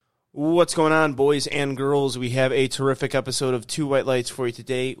What's going on, boys and girls? We have a terrific episode of Two White Lights for you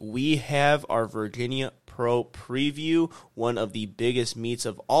today. We have our Virginia Pro preview, one of the biggest meets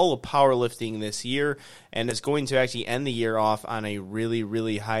of all of powerlifting this year, and it's going to actually end the year off on a really,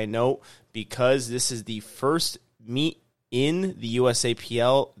 really high note because this is the first meet in the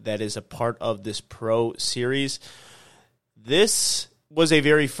USAPL that is a part of this Pro series. This was a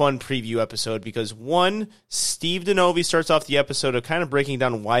very fun preview episode because, one, Steve DeNovi starts off the episode of kind of breaking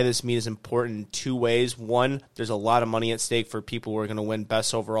down why this meet is important in two ways. One, there's a lot of money at stake for people who are going to win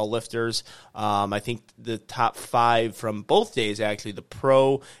best overall lifters. I think the top five from both days, actually, the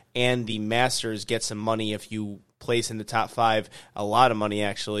Pro and the Masters, get some money if you place in the top five. A lot of money,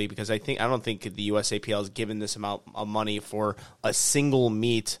 actually, because I don't think the USAPL has given this amount of money for a single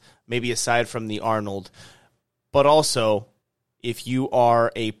meet, maybe aside from the Arnold. But also, if you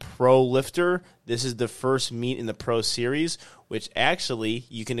are a pro lifter, this is the first meet in the Pro Series, which actually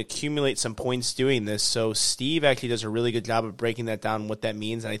you can accumulate some points doing this. So Steve actually does a really good job of breaking that down, what that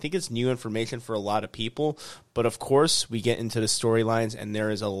means. And I think it's new information for a lot of people. But of course, we get into the storylines, and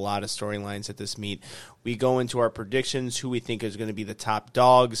there is a lot of storylines at this meet. We go into our predictions, who we think is going to be the top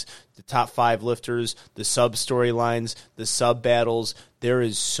dogs, the top five lifters, the sub storylines, the sub battles. There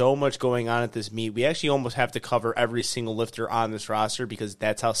is so much going on at this meet. We actually almost have to cover every single lifter on this roster because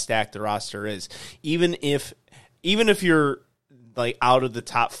that's how stacked the roster is. Even if you're like out of the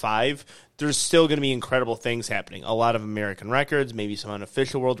top five, there's still going to be incredible things happening. A lot of American records, maybe some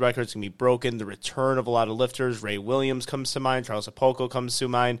unofficial world records can be broken. The return of a lot of lifters. Ray Williams comes to mind. Charles Apoko comes to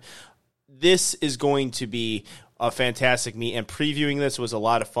mind. This is going to be a fantastic meet, and previewing this was a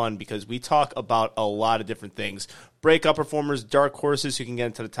lot of fun because we talk about a lot of different things. Breakout performers, dark horses who can get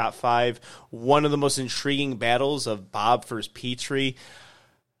into the top five. One of the most intriguing battles of Bob versus Petrie.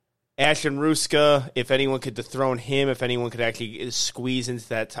 Ashton Ruska, if anyone could dethrone him, if anyone could actually squeeze into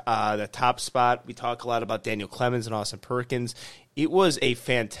that top spot. We talk a lot about Daniel Clemens and Austin Perkins. It was a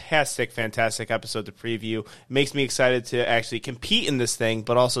fantastic, fantastic episode to preview. It makes me excited to actually compete in this thing,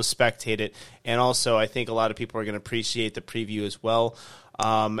 but also spectate it. And also, I think a lot of people are going to appreciate the preview as well.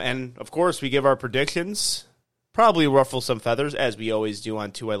 And, of course, we give our predictions. Probably ruffle some feathers, as we always do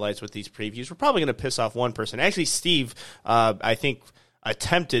on Two White Lights with these previews. We're probably going to piss off one person. Actually, Steve, I think,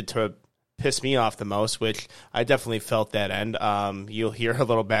 attempted to piss me off the most, which I definitely felt that end. You'll hear a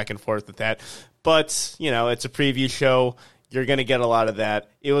little back and forth with that. But, it's a preview show. You're going to get a lot of that.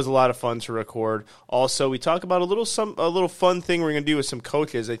 It was a lot of fun to record. Also, we talk about a little fun thing we're going to do with some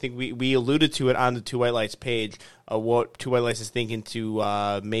coaches. I think we alluded to it on the Two White Lights page, what Two White Lights is thinking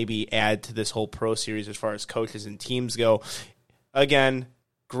to maybe add to this whole Pro Series as far as coaches and teams go. Again,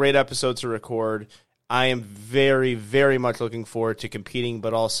 great episode to record. I am very, very much looking forward to competing,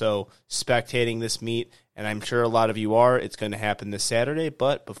 but also spectating this meet, and I'm sure a lot of you are. It's going to happen this Saturday,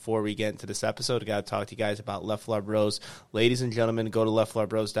 but before we get into this episode, I got to talk to you guys about Left Floor Bros. Ladies and gentlemen, go to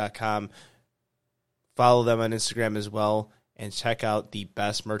leftfloorbros.com, follow them on Instagram as well, and check out the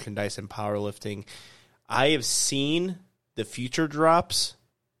best merchandise in powerlifting. I have seen the future drops,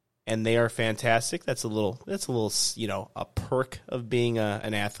 and they are fantastic. That's a little, a perk of being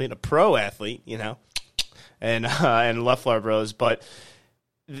an athlete, a pro athlete, and Left Floor Bros, but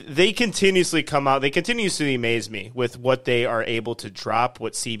they continuously come out. They continuously amaze me with what they are able to drop,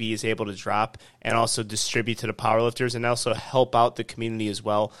 what CB is able to drop, and also distribute to the powerlifters, and also help out the community as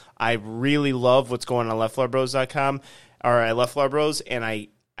well. I really love what's going on leftfloorbros.com or at Left Floor Bros, and I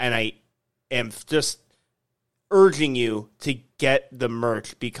am just urging you to get the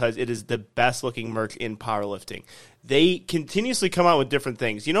merch because it is the best looking merch in powerlifting. They continuously come out with different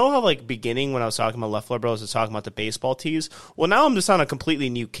things. You know how beginning when I was talking about Left Floor Bros, I was talking about the baseball tees? Well, now I'm just on a completely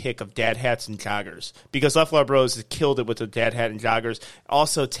new kick of dad hats and joggers because Left Floor Bros has killed it with the dad hat and joggers.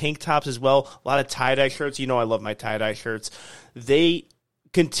 Also tank tops as well. A lot of tie-dye shirts. I love my tie-dye shirts. They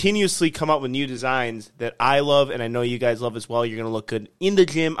continuously come up with new designs that I love and I know you guys love as well. You're going to look good in the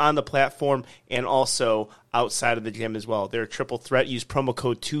gym, on the platform, and also outside of the gym as well. They're a triple threat. Use promo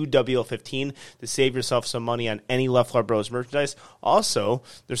code 2WL15 to save yourself some money on any Left Floor Bros merchandise. Also,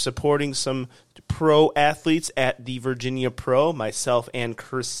 they're supporting some pro athletes at the Virginia Pro, myself and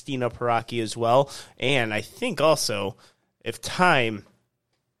Christina Paraki as well. And I think also, if time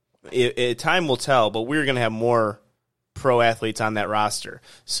will tell, but we're going to have more pro athletes on that roster.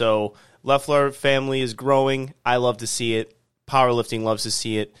 So Left Floor family is growing. I love to see it. Powerlifting loves to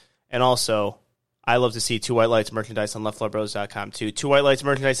see it. And also, I love to see Two White Lights merchandise on leftfloorbros.com too. Two White Lights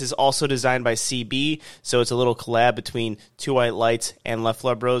merchandise is also designed by CB, so it's a little collab between Two White Lights and Left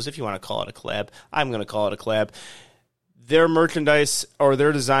Floor Bros, if you want to call it a collab. I'm going to call it a collab. Their merchandise or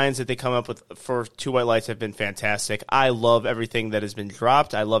their designs that they come up with for Two White Lights have been fantastic. I love everything that has been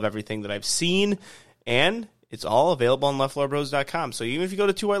dropped. I love everything that I've seen, and it's all available on leftfloorbros.com. So even if you go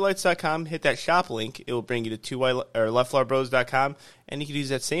to twowhitelights.com, hit that shop link, it will bring you to leftfloorbros.com, and you can use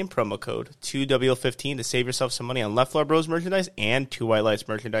that same promo code 2WL15 to save yourself some money on Left Floor Bros merchandise and Two White Lights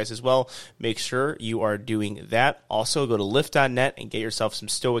merchandise as well. Make sure you are doing that. Also, go to lift.net and get yourself some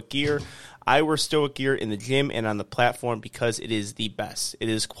Stoic gear. I wear Stoic gear in the gym and on the platform because it is the best. It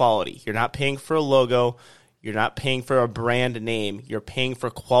is quality. You're not paying for a logo. You're not paying for a brand name. You're paying for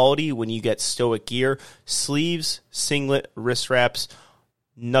quality when you get Stoic gear. Sleeves, singlet, wrist wraps,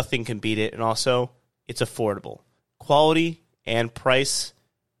 nothing can beat it. And also, it's affordable. Quality and price,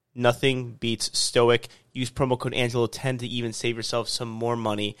 nothing beats Stoic. Use promo code Angelo10 to even save yourself some more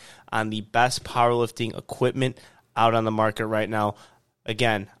money on the best powerlifting equipment out on the market right now.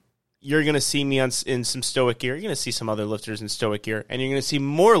 Again, you're going to see me in some Stoic gear. You're going to see some other lifters in Stoic gear. And you're going to see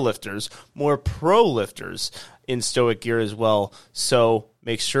more lifters, more pro lifters in Stoic gear as well. So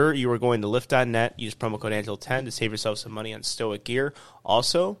make sure you are going to lift.net. Use promo code Angelo10 to save yourself some money on Stoic gear.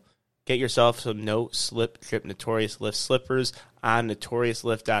 Also, get yourself some No Slip Trip Notorious Lift slippers on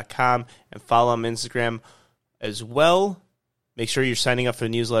notoriouslift.com. And follow them on Instagram as well. Make sure you're signing up for the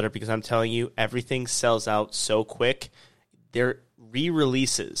newsletter because I'm telling you, everything sells out so quick. Their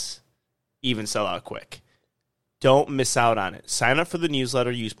re-releases even sell out quick. Don't miss out on it. Sign up for the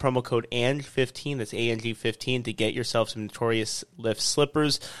newsletter. Use promo code ANG15, that's ANG15, to get yourself some Notorious Lift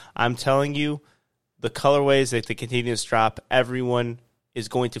slippers. I'm telling you, the colorways that they continue to drop, everyone is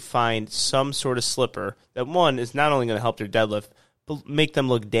going to find some sort of slipper that, one, is not only going to help their deadlift, but make them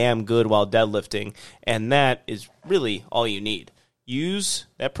look damn good while deadlifting, and that is really all you need. Use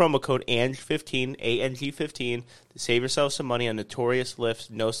that promo code ANG15, ANG15, to save yourself some money on Notorious Lift's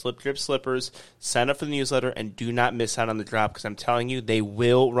No Slip Drip slippers. Sign up for the newsletter and do not miss out on the drop because I'm telling you, they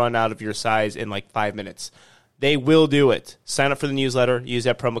will run out of your size in like 5 minutes. They will do it. Sign up for the newsletter. Use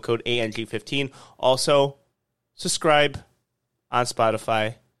that promo code ANG15. Also, subscribe on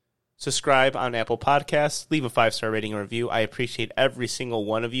Spotify. Subscribe on Apple Podcasts. Leave a 5-star rating and review. I appreciate every single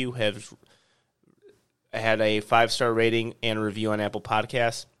one of you who have had a 5-star rating and review on Apple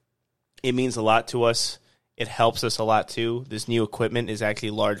Podcasts. It means a lot to us. It helps us a lot too. This new equipment is actually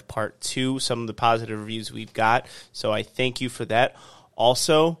a large part to some of the positive reviews we've got. So I thank you for that.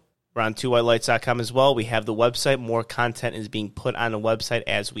 Also, we're on twowhitelights.com as well. We have the website. More content is being put on the website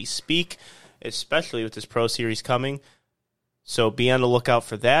as we speak, especially with this Pro Series coming. So be on the lookout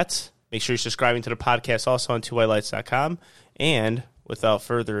for that. Make sure you're subscribing to the podcast also on twowhitelights.com. And without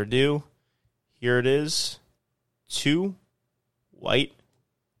further ado, here it is, Two White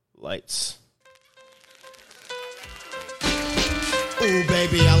Lights. Oh,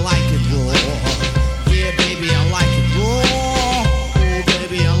 baby, I like it raw. Yeah, baby, I like it raw. Oh,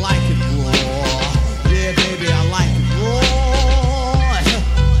 baby, I like it raw. Yeah, baby, I like it raw.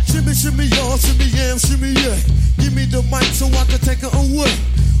 Shimmy, shimmy, y'all, shimmy, yeah, shimmy, yeah. Give me the mic so I can take it away.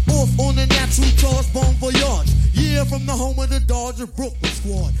 Off on the natural charge, bon voyage. Yeah, from the home of the Dodger Brooklyn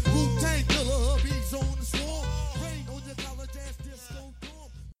squad. Wu-Tang Killer, beats on the swarm. Rain on your college ass disco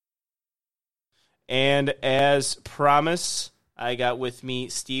dorm. And as promised, I got with me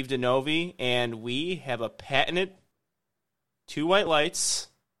Steve DeNovi, and we have a patented Two White Lights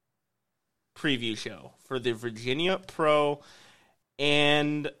preview show for the Virginia Pro.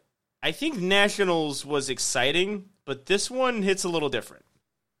 And I think Nationals was exciting, but this one hits a little different.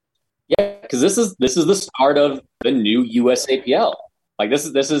 Yeah, because this is the start of the new USAPL. Like this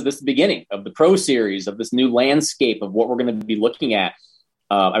is the beginning of the Pro Series, of this new landscape of what we're going to be looking at.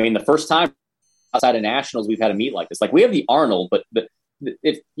 I mean, the first time outside of Nationals we've had a meet like this. Like we have the Arnold, but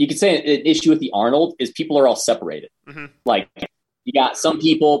if you could say an issue with the Arnold is people are all separated. Mm-hmm. Like you got some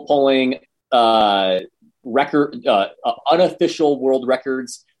people pulling unofficial world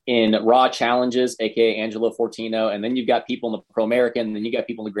records in raw challenges, aka Angelo Fortino, and then you've got people in the Pro American, and then you got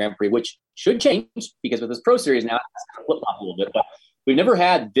people in the Grand Prix, which should change because with this Pro Series now it's kind of flip-flop a little bit. But we've never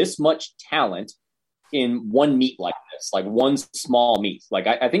had this much talent in one meet like this, like one small meet. Like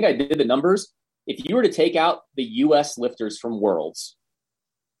I think I did the numbers. If you were to take out the U.S. lifters from Worlds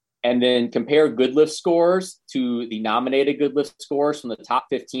and then compare good lift scores to the nominated good lift scores from the top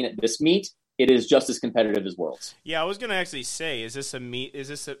 15 at this meet, it is just as competitive as Worlds. Yeah, I was going to actually say, is this a meet? This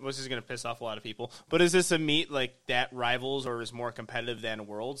is going to piss off a lot of people, but is this a meet like that rivals or is more competitive than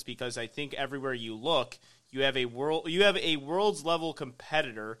Worlds? Because I think everywhere you look, you have a Worlds level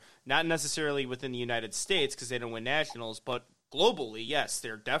competitor, not necessarily within the United States because they don't win nationals, but globally, yes,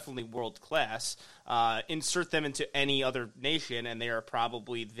 they're definitely world class. Insert them into any other nation, and they are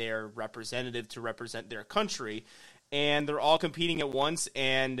probably their representative to represent their country. and they're all competing at once,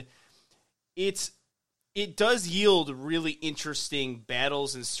 and it does yield really interesting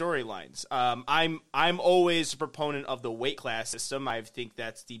battles and storylines. I'm always a proponent of the weight class system. I think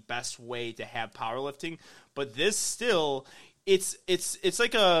that's the best way to have powerlifting. But this still, it's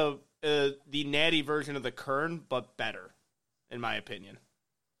like the natty version of the Kern, but better, in my opinion.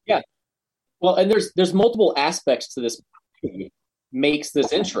 Yeah. Well, and there's multiple aspects to this makes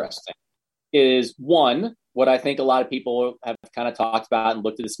this interesting. Is one, what I think a lot of people have kind of talked about and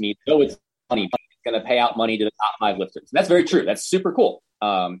looked at this meet. Oh, it's money. Going to pay out money to the top 5 lifters. That's very true. That's super cool.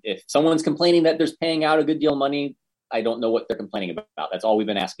 If someone's complaining that there's paying out a good deal of money, I don't know what they're complaining about. That's all we've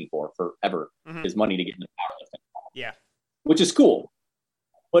been asking for forever is money to get into powerlifting. Yeah. Which is cool.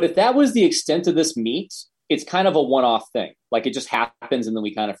 But if that was the extent of this meet, it's kind of a one-off thing. Like it just happens and then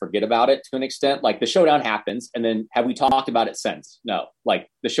we kind of forget about it to an extent. Like the showdown happens and then have we talked about it since? No. Like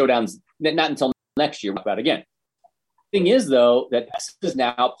the showdown's not until next year we'll talk about it again. Thing is, though, that this is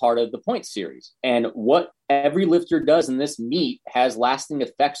now part of the point series. And what every lifter does in this meet has lasting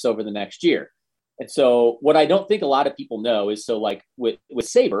effects over the next year. And so what I don't think a lot of people know is, so like with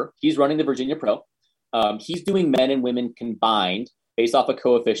Saber, he's running the Virginia Pro. He's doing men and women combined based off a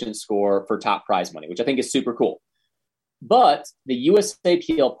coefficient score for top prize money, which I think is super cool. But the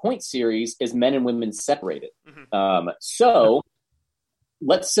USAPL point series is men and women separated. So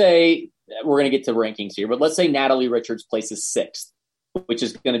let's say we're going to get to rankings here, but let's say Natalie Richards places 6th, which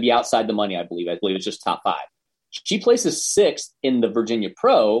is going to be outside the money. I believe it's just top 5. She places 6th in the Virginia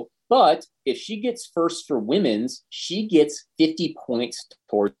Pro, but if she gets first for women's, she gets 50 points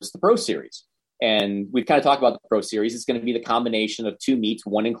towards the Pro Series. And we've kind of talked about the Pro Series. It's going to be the combination of 2 meets,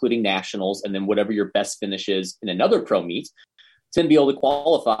 one including nationals, and then whatever your best finish is in another pro meet to be able to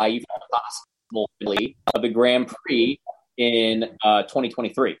qualify you for the possibility of the Grand Prix in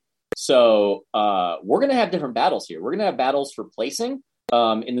 2023. So we're going to have different battles here. We're going to have battles for placing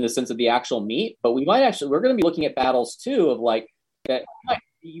in the sense of the actual meet, but we're going to be looking at battles too of like that.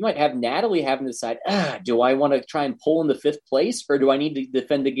 You might have Natalie having to decide, do I want to try and pull in the 5th place or do I need to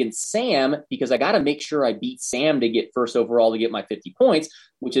defend against Sam because I got to make sure I beat Sam to get first overall to get my 50 points,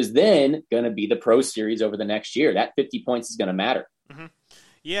 which is then going to be the Pro Series over the next year. That 50 points is going to matter.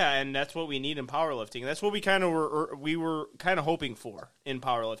 Yeah, and that's what we need in powerlifting. That's what we were kind of hoping for in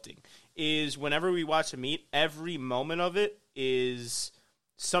powerlifting. Is whenever we watch a meet, every moment of it is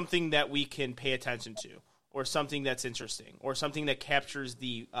something that we can pay attention to, or something that's interesting, or something that captures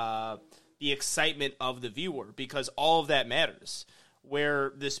the excitement of the viewer, because all of that matters.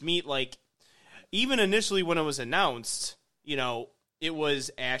 Where this meet, like even initially when it was announced, it was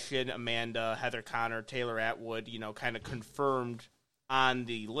Ashton, Amanda, Heather Connor, Taylor Atwood, kind of confirmed on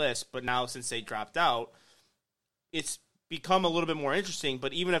the list, but now since they dropped out, it's become a little bit more interesting.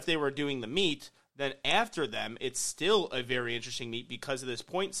 But even if they were doing the meet, then after them, it's still a very interesting meet because of this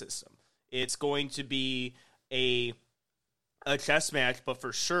point system. It's going to be a chess match, but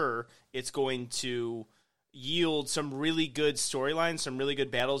for sure, it's going to yield some really good storylines, some really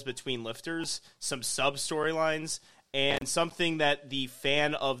good battles between lifters, some sub-storylines, and something that the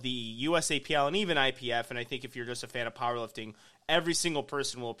fan of the USAPL and even IPF, and I think if you're just a fan of powerlifting, every single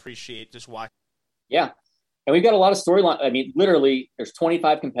person will appreciate just watching. Yeah. And we've got a lot of storyline. I mean, literally, there's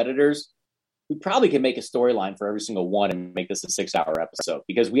 25 competitors. We probably could make a storyline for every single one and make this a 6-hour episode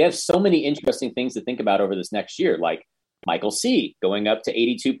because we have so many interesting things to think about over this next year, like Michael C. going up to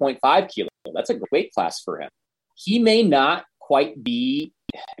 82.5 kilos. That's a great weight class for him. He may not quite be,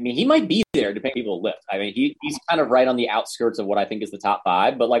 he might be there depending on people to lift. He's kind of right on the outskirts of what I think is the top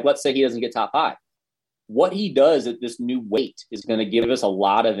 5, but like, let's say he doesn't get top 5. What he does at this new weight is going to give us a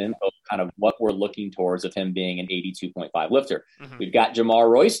lot of info, kind of what we're looking towards of him being an 82.5 lifter. We've got Jamar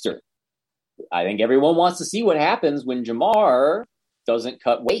Royster. I think everyone wants to see what happens when Jamar doesn't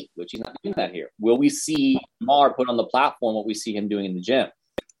cut weight, which he's not doing that here. Will we see Jamar put on the platform what we see him doing in the gym?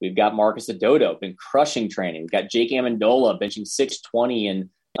 We've got Marcus Adodo, been crushing training. We've got Jake Amendola benching 620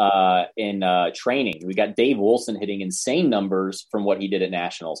 in training. We've got Dave Wilson hitting insane numbers from what he did at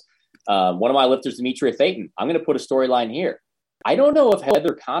Nationals. One of my lifters, Demetria Thayton, I'm going to put a storyline here. I don't know if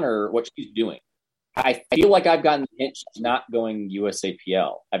Heather Connor, what she's doing. I feel like I've gotten the hint she's not going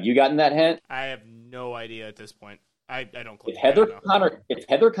USAPL. Have you gotten that hint? I have no idea at this point. I don't. If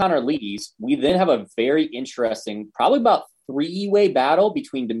Heather Connor leaves, we then have a very interesting, probably about 3-way battle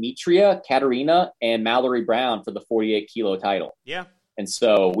between Demetria, Katarina, and Mallory Brown for the 48-kilo title. Yeah. And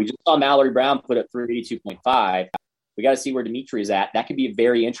so we just saw Mallory Brown put up 382.5. We got to see where Demetria is at. That could be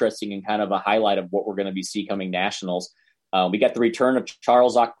very interesting and kind of a highlight of what we're going to be see coming nationals. We got the return of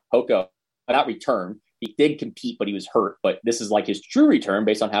Charles Akpoko. Not return. He did compete, but he was hurt. But this is like his true return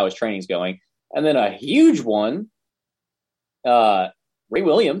based on how his training's going. And then a huge one Ray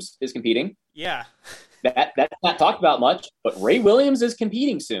Williams is competing. Yeah. That's not talked about much, but Ray Williams is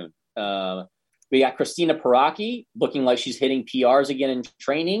competing soon. We got Christina Paraki looking like she's hitting PRs again in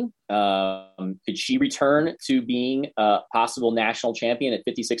training. Could she return to being a possible national champion at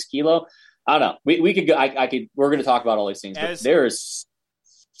 56 kilo? I don't know. We could go. We're going to talk about all these things. But there's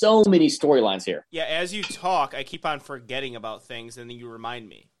so many storylines here. Yeah, as you talk, I keep on forgetting about things, and then you remind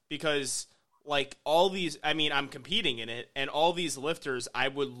me because. Like all these, I mean, I'm competing in it, and all these lifters I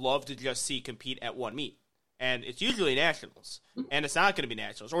would love to just see compete at one meet. And it's usually nationals, and it's not going to be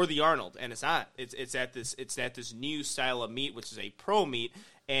nationals or the Arnold, and it's not. It's at this new style of meet, which is a pro meet,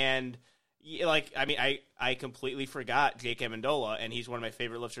 and like I mean, I completely forgot Jake Amendola, and he's one of my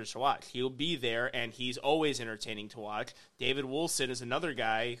favorite lifters to watch. He'll be there, and he's always entertaining to watch. David Wilson is another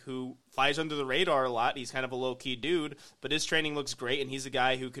guy who flies under the radar a lot. He's kind of a low key dude, but his training looks great, and he's a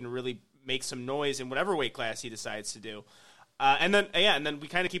guy who can really make some noise in whatever weight class he decides to do. And then we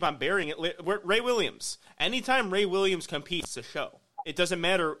kind of keep on burying it. Ray Williams. Anytime Ray Williams competes, it's a show. It doesn't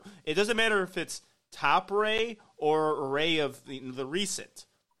matter. It doesn't matter if it's top Ray or Ray of the recent.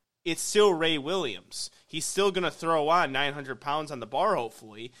 It's still Ray Williams. He's still going to throw on 900 pounds on the bar,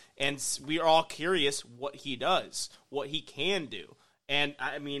 hopefully, and we're all curious what he does, what he can do. And,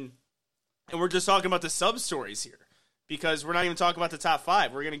 I mean, and we're just talking about the sub-stories here. Because we're not even talking about the top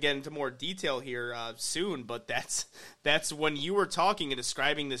five. We're going to get into more detail here soon, but that's when you were talking and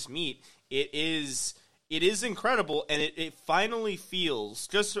describing this meet. It is incredible, and it finally feels,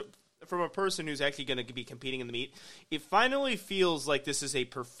 just from a person who's actually going to be competing in the meet, it finally feels like this is a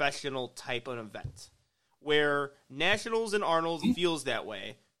professional type of event. Where Nationals and Arnold feels that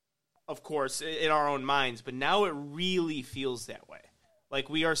way, of course, in our own minds, but now it really feels that way. Like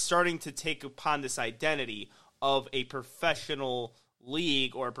we are starting to take upon this identity of a professional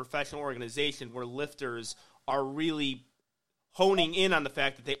league or a professional organization where lifters are really honing in on the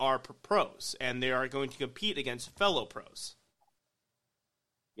fact that they are pros and they are going to compete against fellow pros.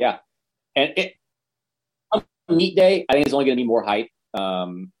 Yeah. And on meet day, I think it's only going to be more hype.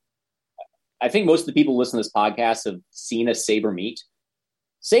 I think most of the people listening to this podcast have seen a Sabre meet.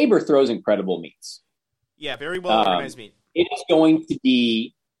 Sabre throws incredible meets. Yeah, very well organized meet. It is going to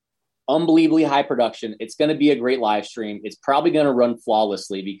be unbelievably high production. It's going to be a great live stream. It's probably going to run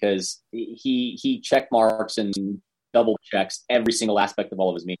flawlessly because he check marks and double checks every single aspect of all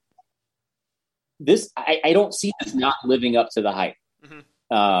of his meetings. This I don't see this not living up to the hype.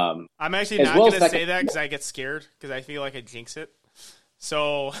 Mm-hmm. I'm actually not going to say that because I get scared because I feel like I jinx it.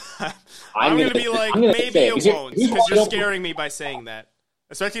 So I'm going to be like, maybe it won't because you're scaring me by saying that,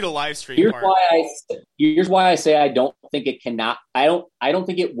 especially the live stream part. Here's why I say I don't think it cannot. I don't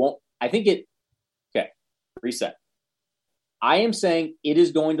think it won't. I think it. Okay, reset. I am saying it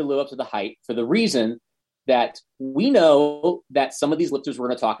is going to live up to the hype for the reason that we know that some of these lifters we're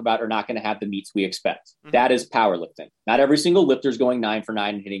going to talk about are not going to have the meets we expect. Mm-hmm. That is powerlifting. Not every single lifter is going 9 for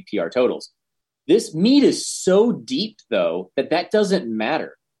 9 and hitting PR totals. This meet is so deep, though, that doesn't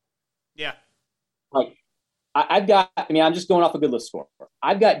matter. Yeah. Like, I'm just going off a good lift score.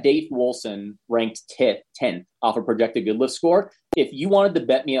 I've got Dave Wilson ranked 10th off a projected good lift score. If you wanted to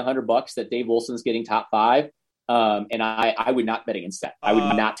bet me $100 that Dave Wilson's getting top 5, and I would not bet against that. I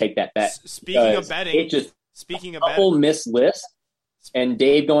would not take that bet. Speaking of betting, couple miss lifts, and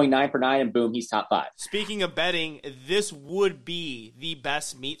Dave going 9 for 9, and boom, he's top 5. Speaking of betting, this would be the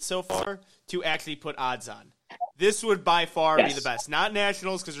best meet so far to actually put odds on. This would by far be the best. Not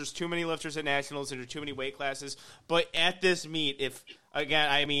nationals because there's too many lifters at nationals and there's too many weight classes. But at this meet,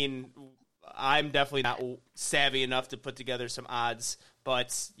 I'm definitely not savvy enough to put together some odds.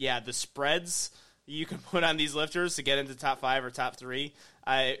 But yeah, the spreads you can put on these lifters to get into top 5 or top 3,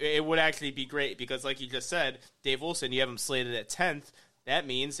 it would actually be great because, like you just said, Dave Wilson, you have him slated at 10th. That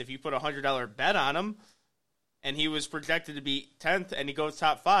means if you put a $100 bet on him, and he was projected to be 10th, and he goes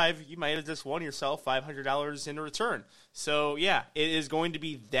top 5, you might have just won yourself $500 in return. So, yeah, it is going to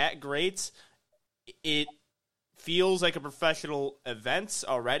be that great. It feels like a professional event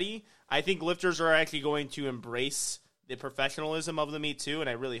already. I think lifters are actually going to embrace the professionalism of the meet, too, and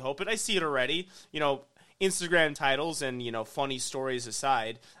I really hope it. I see it already. Instagram titles and, funny stories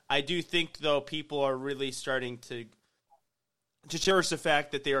aside, I do think, though, people are really starting to cherish the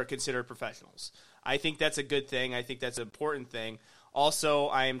fact that they are considered professionals. I think that's a good thing. I think that's an important thing. Also,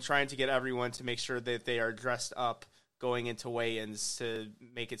 I am trying to get everyone to make sure that they are dressed up going into weigh-ins to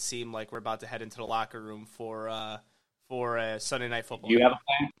make it seem like we're about to head into the locker room for a Sunday Night Football. You have a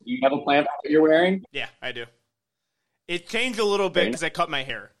plan? You have a plan for what you're wearing? Yeah, I do. It changed a little bit because I cut my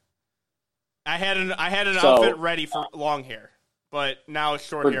hair. I had an outfit ready for long hair, but now it's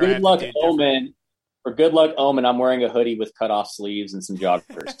short hair. For good luck, Omen. For good luck, Omen, I'm wearing a hoodie with cut off sleeves and some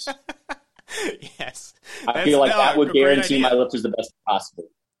joggers. Yes. I feel like that would guarantee my lifters the best possible.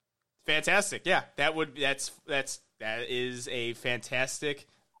 Fantastic. Yeah, that is a fantastic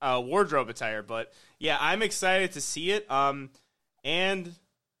wardrobe attire. But yeah, I'm excited to see it. And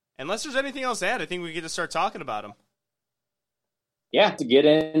unless there's anything else to add, I think we get to start talking about them. Yeah, to get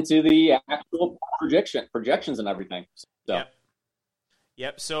into the actual projections and everything. So.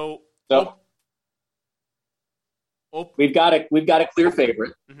 Yep. So we've got a clear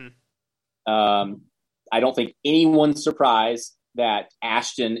favorite. Mm-hmm. I don't think anyone's surprised that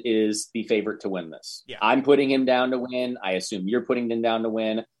Ashton is the favorite to win this. Yeah. I'm putting him down to win. I assume you're putting him down to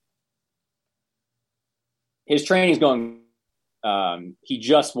win. His training's going. He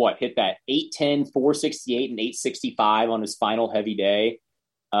just hit that 810, 468, and 865 on his final heavy day.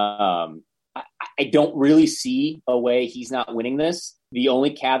 I don't really see a way he's not winning this. The only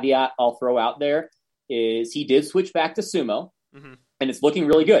caveat I'll throw out there is he did switch back to sumo, mm-hmm. and it's looking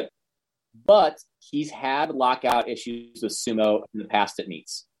really good. But he's had lockout issues with sumo in the past at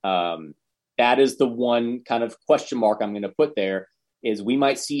meets. That is the one kind of question mark I'm going to put there is we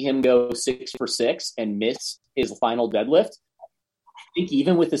might see him go 6 for 6 and miss his final deadlift. I think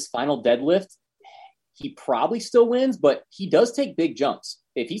even with his final deadlift, he probably still wins, but he does take big jumps.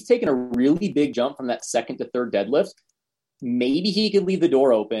 If he's taking a really big jump from that second to third deadlift, maybe he could leave the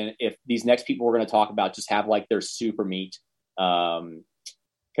door open if these next people we're going to talk about just have like their super meet.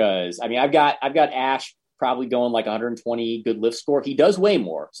 Because I've got Ash probably going like 120 good lift score. He does weigh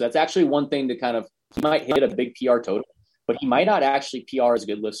more, so that's actually one thing to kind of he might hit a big PR total, but he might not actually PR as a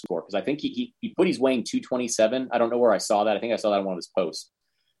good lift score because I think he put he's weighing 227. I don't know where I saw that. I think I saw that on one of his posts.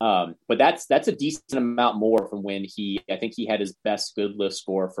 But that's a decent amount more from when I think he had his best good lift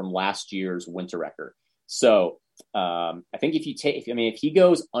score from last year's winter record. So I think if he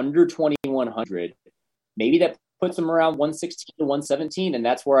goes under 2100, maybe that puts him around 116 to 117, and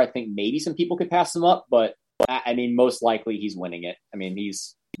that's where I think maybe some people could pass him up. But most likely he's winning it.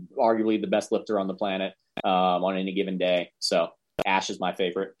 He's arguably the best lifter on the planet on any given day. So Ash is my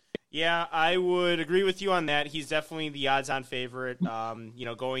favorite. Yeah, I would agree with you on that. He's definitely the odds-on favorite.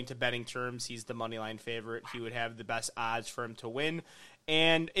 Going to betting terms, he's the moneyline favorite. He would have the best odds for him to win.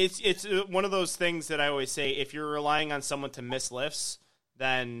 And it's one of those things that I always say, if you're relying on someone to miss lifts,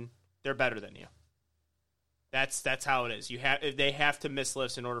 then they're better than you. That's how it is. They have to miss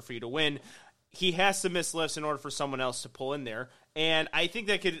lifts in order for you to win. He has to miss lifts in order for someone else to pull in there. And I think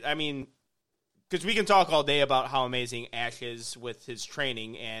that because we can talk all day about how amazing Ash is with his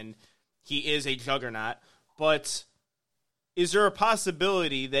training, and he is a juggernaut, but is there a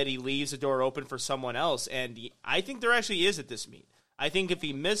possibility that he leaves the door open for someone else? And I think there actually is at this meet. I think if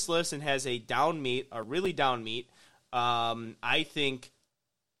he mislifts and has a down meet, a really down meet, I think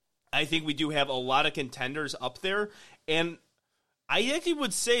we do have a lot of contenders up there, and I actually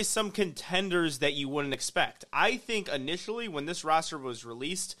would say some contenders that you wouldn't expect. I think initially when this roster was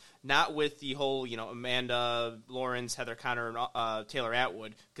released, not with the whole, Amanda Lawrence, Heather Connor, and Taylor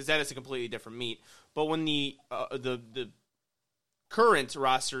Atwood, because that is a completely different meet. But when the current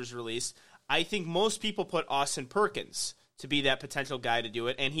roster is released, I think most people put Austin Perkins to be that potential guy to do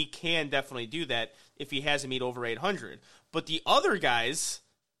it, and he can definitely do that if he has a meet over 800. But the other guys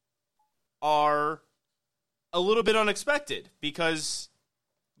are a little bit unexpected because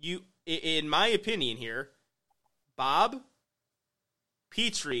in my opinion here, Bob,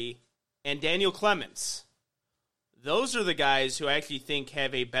 Petrie, and Daniel Clements, those are the guys who I actually think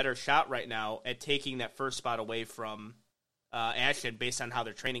have a better shot right now at taking that first spot away from Ashton based on how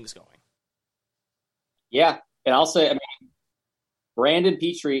their training's going. Yeah, and I'll say, Brandon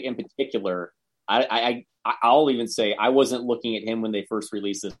Petrie in particular, I'll even say I wasn't looking at him when they first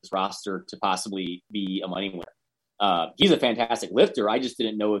released this roster to possibly be a money winner. He's a fantastic lifter. I just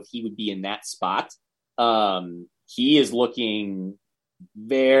didn't know if he would be in that spot. He is looking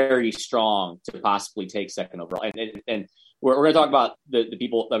very strong to possibly take second overall. And we're going to talk about the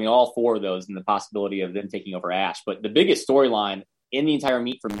people, all four of those and the possibility of them taking over Ash. But the biggest storyline in the entire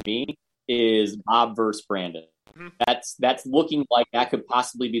meet for me is Bob versus Brandon. Mm-hmm. That's looking like that could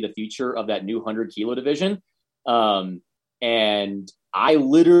possibly be the future of that new 100 kilo division. And I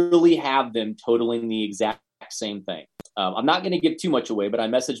literally have them totaling the exact same thing. I'm not going to give too much away, but I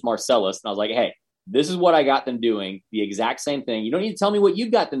messaged Marcellus and I was like, hey, this is what I got them doing, the exact same thing. You don't need to tell me what you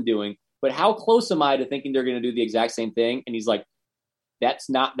got them doing, but how close am I to thinking they're going to do the exact same thing? And he's like, that's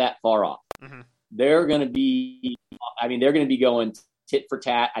not that far off. Mm-hmm. They're going to be going tit for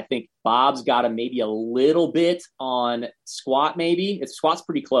tat. I think Bob's got him maybe a little bit on squat, maybe. Squat's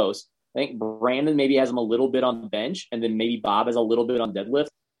pretty close. I think Brandon maybe has him a little bit on the bench, and then maybe Bob has a little bit on deadlift.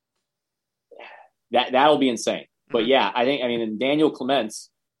 that'll be insane. But yeah, and Daniel Clements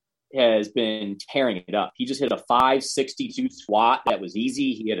has been tearing it up. He just hit a 562 squat that was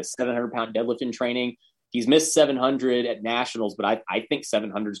easy. He had a 700-pound deadlift in training. He's missed 700 at nationals, but I think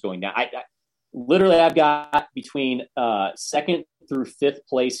 700 is going down. I've got between second through fifth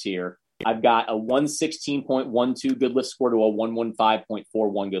place here. I've got a 116.12 good lift score to a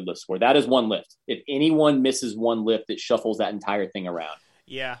 115.41 good lift score. That is one lift. If anyone misses one lift, it shuffles that entire thing around.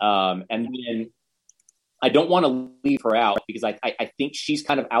 Yeah. And then I don't want to leave her out because I think she's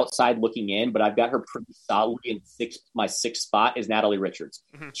kind of outside looking in, but I've got her pretty solidly in my sixth spot is Natalie Richards.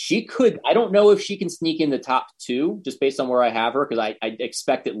 Mm-hmm. She could, I don't know if she can sneak in the top two just based on where I have her, because I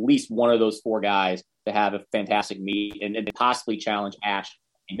expect at least one of those four guys to have a fantastic meet and possibly challenge Ash.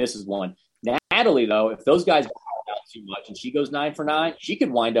 He misses one. Natalie, though, if those guys go out too much and she goes 9 for 9, she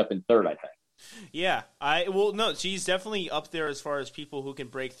could wind up in third, I think. Yeah, she's definitely up there as far as people who can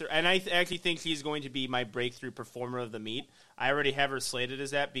break through, and I actually think she's going to be my breakthrough performer of the meet. I already have her slated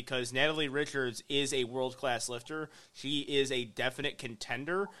as that because Natalie Richards is a world-class lifter. She is a definite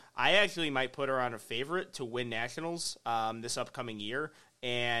contender. I actually might put her on a favorite to win nationals this upcoming year,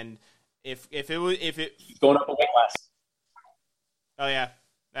 and if it going up a weight class. Oh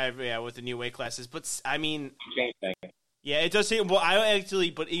yeah, with the new weight classes, but I mean. Yeah, it does seem. Well,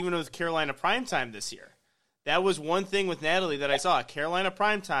 but even with Carolina Primetime this year, that was one thing with Natalie that I saw. Carolina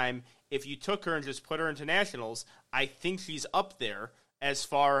Primetime, if you took her and just put her into nationals, I think she's up there as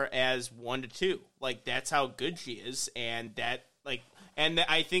far as 1 to 2. Like, that's how good she is, and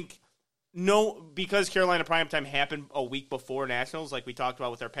I think because Carolina Primetime happened a week before nationals, like we talked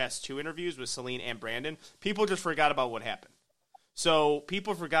about with our past two interviews with Celine and Brandon, people just forgot about what happened. So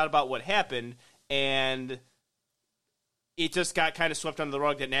people forgot about what happened, and it just got kind of swept under the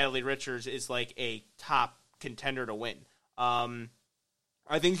rug that Natalie Richards is like a top contender to win. I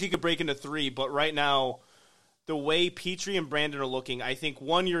think she could break into 3, but right now, the way Petrie and Brandon are looking, I think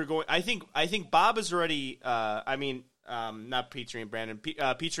I think Bob is already. Not Petrie and Brandon.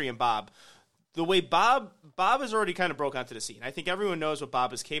 Petrie and Bob. The way Bob has already kind of broke onto the scene. I think everyone knows what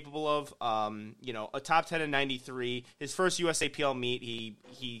Bob is capable of. A top 10 in 93. His first USAPL meet,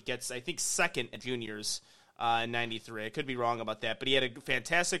 he gets I think second at juniors. In 93. I could be wrong about that, but he had a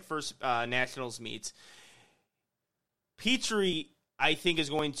fantastic first nationals meet. Petrie, I think,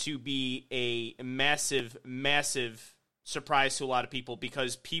 is going to be a massive, massive surprise to a lot of people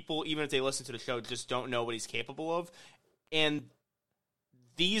because people, even if they listen to the show, just don't know what he's capable of. And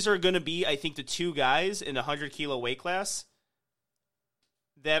these are going to be, I think, the two guys in the 100-kilo weight class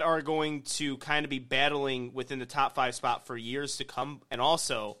that are going to kind of be battling within the top 5 spot for years to come. And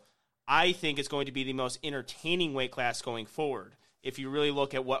also, I think it's going to be the most entertaining weight class going forward if you really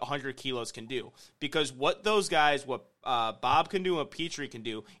look at what 100 kilos can do. Because what those guys, what Bob can do and what Petrie can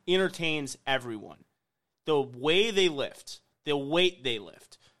do, entertains everyone. The way they lift, the weight they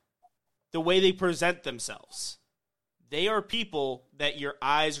lift, the way they present themselves. They are people that your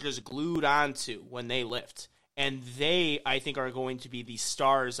eyes are just glued onto when they lift. And they, I think, are going to be the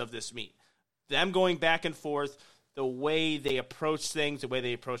stars of this meet. Them going back and forth, the way they approach things, the way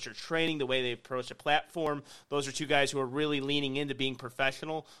they approach their training, the way they approach a platform. Those are two guys who are really leaning into being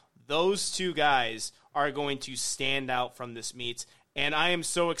professional. Those two guys are going to stand out from this meet. And I am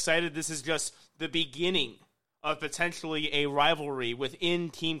so excited. This is just the beginning of potentially a rivalry within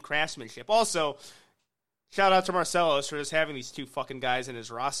Team Craftsmanship. Also, shout out to Marcelos for just having these two fucking guys in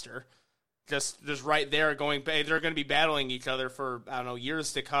his roster. Just right there going, they're going to be battling each other for,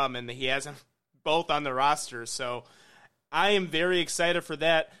 years to come. And he has them both on the roster, so I am very excited for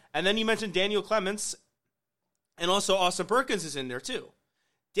that. And then you mentioned Daniel Clements, and also Austin Perkins is in there too.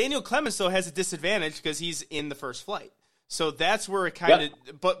 Daniel Clements, though, has a disadvantage because he's in the first flight. So that's where it kind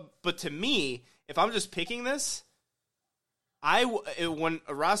of but to me, if I'm just picking this, when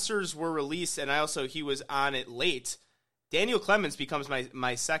rosters were released and he was on it late, Daniel Clements becomes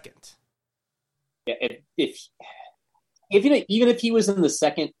my second. Yeah, even if he was in the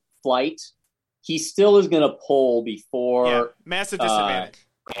second flight, he still is going to pull before massive disadvantage.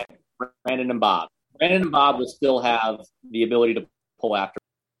 Brandon and Bob. Brandon and Bob will still have the ability to pull after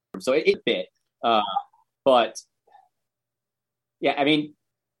him. So it fit. But, yeah, I mean,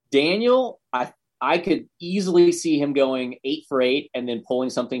 Daniel, I could easily see him going 8 for 8 and then pulling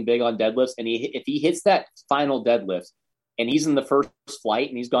something big on deadlifts. And if he hits that final deadlift and he's in the first flight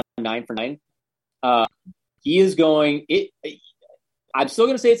and he's gone 9 for 9, he is going I'm still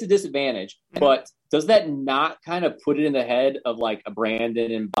going to say it's a disadvantage, but does that not kind of put it in the head of like a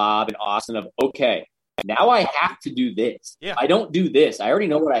Brandon and Bob and Austin of, okay, now I have to do this. Yeah. If I don't do this, I already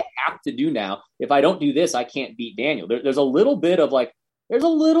know what I have to do now. If I don't do this, I can't beat Daniel. There's a little bit of like, there's a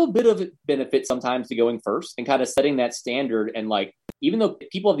little bit of benefit sometimes to going first and kind of setting that standard. And like, even though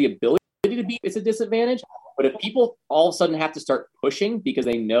people have the ability to beat, it's a disadvantage. But if people all of a sudden have to start pushing because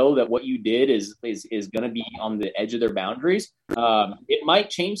they know that what you did is going to be on the edge of their boundaries, it might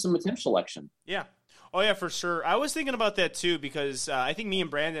change some attempt selection. Yeah. Oh, yeah, for sure. I was thinking about that, too, because I think me and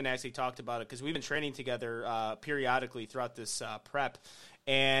Brandon actually talked about it because we've been training together periodically throughout this prep.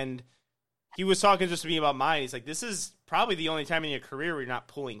 And he was talking just to me about mine. He's like, this is probably the only time in your career where you're not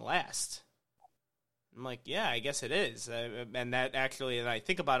pulling last. I'm like, yeah, I guess it is. And that actually, and I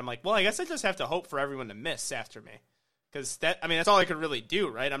think about it, I'm like, well, I guess I just have to hope for everyone to miss after me. Because that's all I could really do,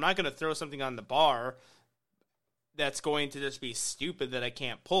 right? I'm not going to throw something on the bar that's going to just be stupid that I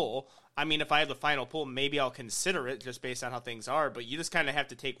can't pull. I mean, if I have the final pull, maybe I'll consider it just based on how things are. But you just kind of have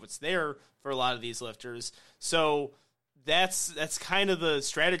to take what's there for a lot of these lifters. So that's kind of the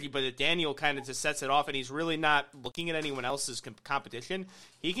strategy. But Daniel kind of just sets it off, and he's really not looking at anyone else's competition.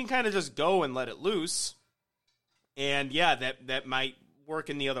 He can kind of just go and let it loose. And, yeah, that might work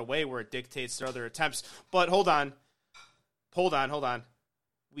in the other way where it dictates their other attempts. But hold on.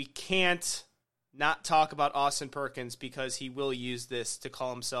 We can't not talk about Austin Perkins because he will use this to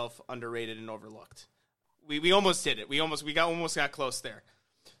call himself underrated and overlooked. We almost did it. We almost got close there.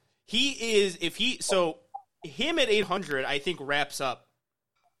 Him at 800, I think wraps up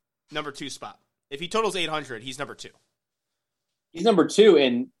number 2 spot. If he totals 800, he's number 2. He's number 2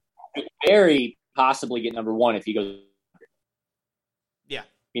 and could very possibly get number 1 if he goes. Yeah. I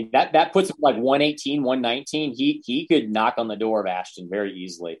mean, that puts him like 118, 119. He could knock on the door of Ashton very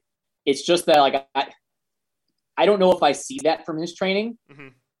easily. It's just that, like, I don't know if I see that from his training,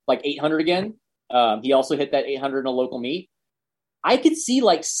 like 800 again. He also hit that 800 in a local meet. I could see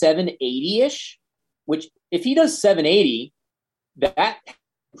like 780-ish, which if he does 780, that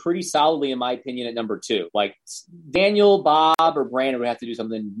pretty solidly, in my opinion, at number 2. Like Daniel, Bob, or Brandon would have to do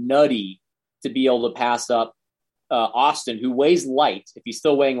something nutty to be able to pass up Austin, who weighs light. If he's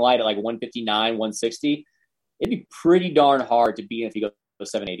still weighing light at like 159, 160, it'd be pretty darn hard to beat him if he goes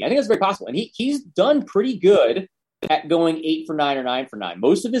 780. I think that's very possible. And he's done pretty good at going 8 for 9 or 9 for 9.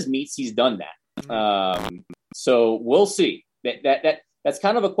 Most of his meets, he's done that. So we'll see. That's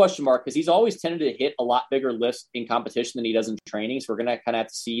kind of a question mark because he's always tended to hit a lot bigger lifts in competition than he does in training. So we're going to kind of have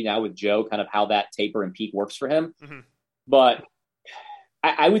to see now with Joe kind of how that taper and peak works for him. But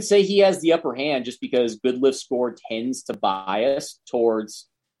I would say he has the upper hand just because Good Lift Score tends to bias towards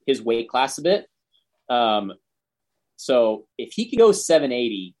his weight class a bit. So if he could go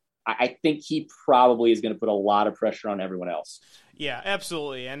 780, I think he probably is going to put a lot of pressure on everyone else. Yeah,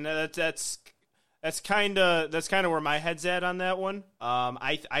 absolutely. And that's kind of where my head's at on that one.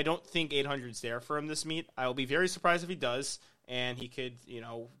 I don't think 800's there for him this meet. I will be very surprised if he does, and he could,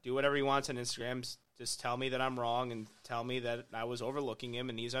 do whatever he wants on Instagram. Just tell me that I'm wrong and tell me that I was overlooking him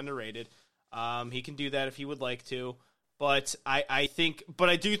and he's underrated. He can do that if he would like to, but I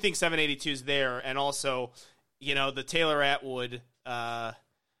do think 782 is there, and also, the Taylor Atwood, the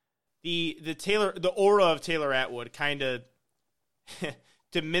aura of Taylor Atwood kind of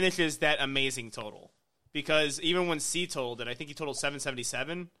diminishes that amazing total, because even when C totaled it, I think he totaled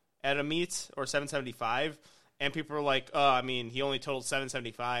 777 at a meet or 775, and people were like, "Oh, I mean, he only totaled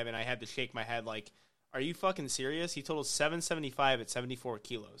 775," and I had to shake my head like, "Are you fucking serious? He totaled 775 at 74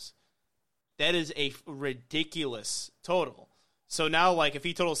 kilos. That is a ridiculous total." So now, like, if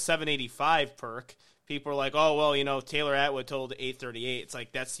he totals 785 perk, people are like, "Oh, well, Taylor Atwood totaled 838." It's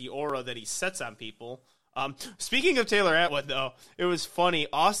like that's the aura that he sets on people. Speaking of Taylor Atwood, though, it was funny.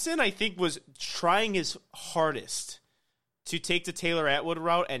 Austin, I think, was trying his hardest to take the Taylor Atwood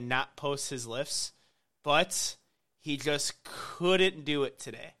route and not post his lifts, but he just couldn't do it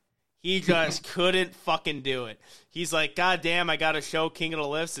today. He just couldn't fucking do it. He's like, God damn, I got to show King of the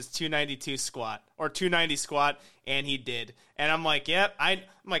Lifts his 292 squat or 290 squat, and he did. And I'm like, yep.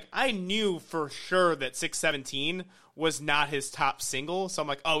 I knew for sure that 617 was not his top single. So I'm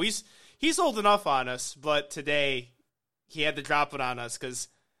like, oh, he's old enough on us, but today he had to drop it on us because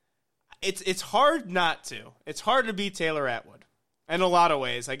it's hard not to. It's hard to beat Taylor Atwood in a lot of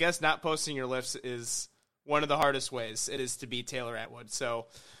ways. I guess not posting your lifts is one of the hardest ways it is to beat Taylor Atwood. So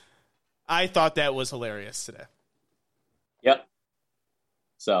I thought that was hilarious today. Yep.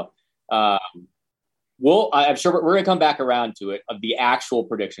 So, I'm sure we're going to come back around to it, of the actual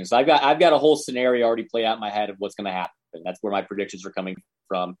predictions. I've got a whole scenario already played out in my head of what's going to happen. That's where my predictions are coming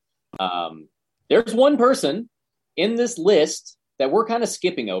from. There's one person in this list that we're kind of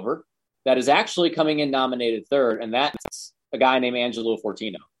skipping over that is actually coming in nominated third, and that's a guy named Angelo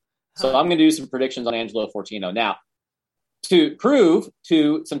Fortino. So I'm going to do some predictions on Angelo Fortino. Now, to prove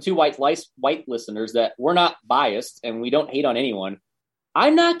to some two white listeners that we're not biased and we don't hate on anyone,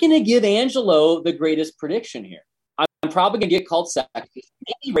 I'm not going to give Angelo the greatest prediction here. I'm probably going to get called sexist,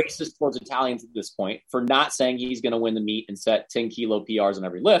 maybe racist towards Italians at this point for not saying he's going to win the meet and set 10 kilo PRs on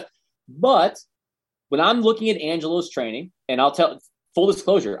every lift. But when I'm looking at Angelo's training, and I'll tell full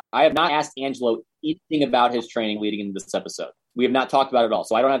disclosure, I have not asked Angelo anything about his training leading into this episode. We have not talked about it at all.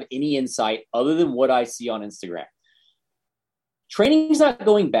 So I don't have any insight other than what I see on Instagram. Training's not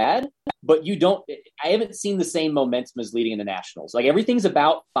going bad, but I haven't seen the same momentum as leading in the nationals. Like everything's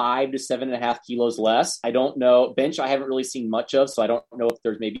about 5 to 7.5 kilos less. I don't know. Bench, I haven't really seen much of, so I don't know if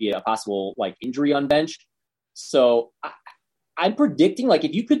there's maybe a possible like injury on bench. So I'm predicting like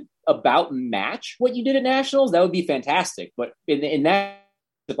if you could about match what you did at nationals, that would be fantastic. But in that,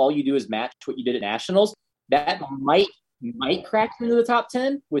 if all you do is match what you did at nationals, that might crack into the top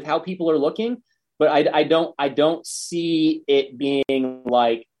 10 with how people are looking. But I don't see it being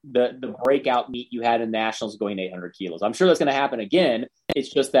like the breakout meet you had in nationals going 800 kilos. I'm sure that's going to happen again.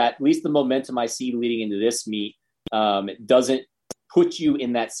 It's just that at least the momentum I see leading into this meet doesn't put you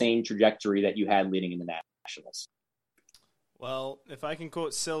in that same trajectory that you had leading into nationals. Well, if I can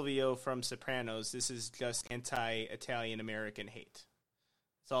quote Silvio from Sopranos, this is just anti-Italian American hate.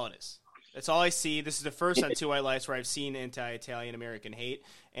 That's all it is. That's all I see. This is the first on Two White Lights where I've seen anti-Italian American hate,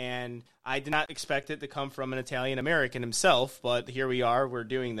 and I did not expect it to come from an Italian American himself, but here we are. We're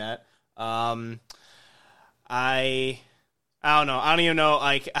doing that. I don't know. I don't even know.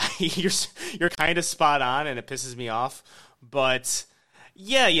 Like you're kind of spot on, and it pisses me off. But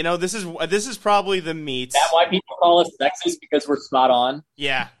yeah, you know, this is probably the meat. Is that why people call us sexist, because we're spot on?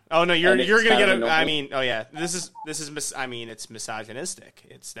 Yeah. Oh no, you're gonna get a. I mean, oh yeah, this is. I mean, it's misogynistic.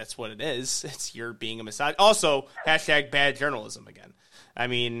 That's what it is. It's you're being a misogynist. Also, hashtag bad journalism again. I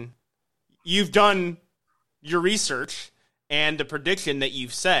mean, you've done your research, and the prediction that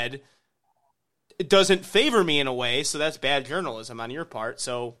you've said it doesn't favor me in a way, so that's bad journalism on your part.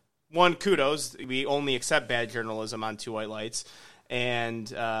 So one, kudos. We only accept bad journalism on Two White Lights, and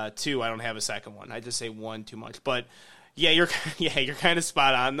two, I don't have a second one. I just say one too much, but. Yeah, you're kind of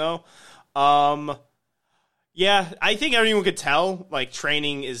spot on though. Yeah, I think everyone could tell. Like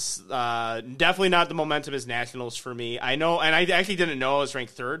training is definitely not the momentum as nationals for me. I know, and I actually didn't know I was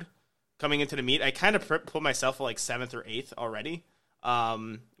ranked third coming into the meet. I kind of put myself at like 7th or 8th already.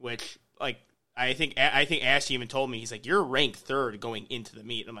 Which like I think Ash even told me, he's like, you're ranked third going into the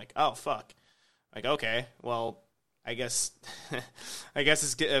meet. I'm like, oh fuck. Like okay, well I guess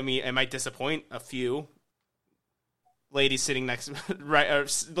it might disappoint a few. Lady sitting next, right, or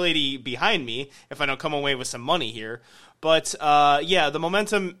lady behind me, if I don't come away with some money here. But yeah, the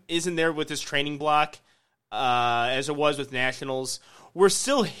momentum isn't there with this training block as it was with nationals. We're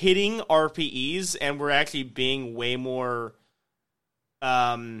still hitting RPEs, and we're actually being way more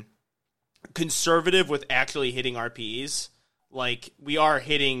conservative with actually hitting RPEs. Like we are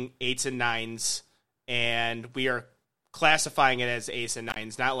hitting 8s and 9s, and we are classifying it as 8s and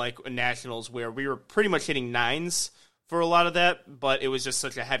 9s, not like nationals where we were pretty much hitting 9s. For a lot of that, but it was just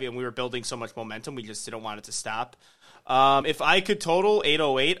such a heavy, and we were building so much momentum, we just didn't want it to stop. If I could total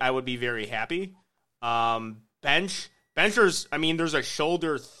 808, I would be very happy. Benchers, I mean, there's a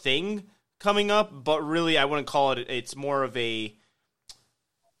shoulder thing coming up, but really, I wouldn't call it. It's more of a.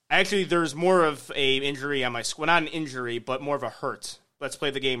 Actually, there's more of a injury on my squat, not an injury, but more of a hurt. Let's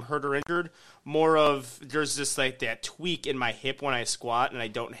play the game hurt or injured. More of there's just like that tweak in my hip when I squat, and I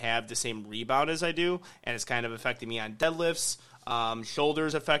don't have the same rebound as I do, and it's kind of affecting me on deadlifts.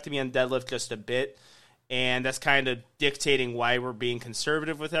 Shoulders affecting me on deadlift just a bit, and that's kind of dictating why we're being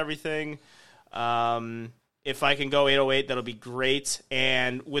conservative with everything. If I can go 808, that'll be great.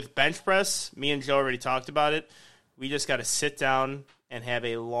 And with bench press, me and Joe already talked about it. We just got to sit down and have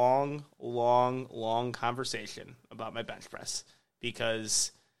a long conversation about my bench press.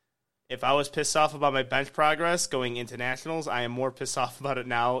 Because if I was pissed off about my bench progress going into nationals, I am more pissed off about it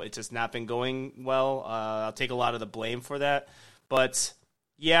now. It's just not been going well. I'll take a lot of the blame for that. But,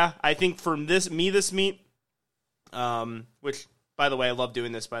 yeah, I think for this meet, which, by the way, I love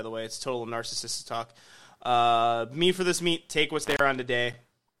doing this, by the way. It's total narcissistic talk. Me for this meet, take what's there on the day.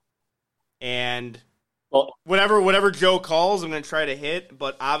 And whatever Joe calls, I'm going to try to hit.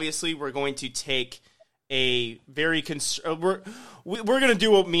 But, obviously, we're going to take a very we're going to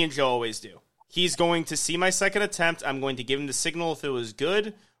do what me and Joe always do. He's going to see my second attempt. I'm going to give him the signal if it was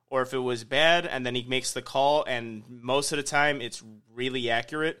good or if it was bad, and then he makes the call, and most of the time it's really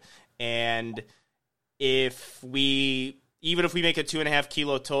accurate. And even if we make a 2.5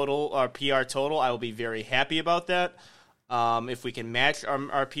 kilo total or PR total, I will be very happy about that. If we can match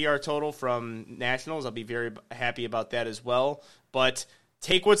our PR total from nationals, I'll be very happy about that as well. But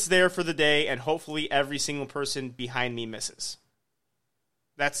take what's there for the day, and hopefully every single person behind me misses.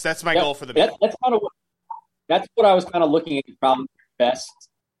 That's my goal for the meet. That's what I was kind of looking at. Probably best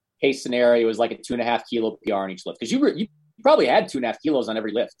case scenario is like a 2.5 kilo PR on each lift, because you probably had 2.5 kilos on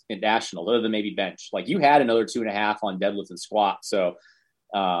every lift in national, other than maybe bench. Like you had another 2.5 on deadlift and squat. So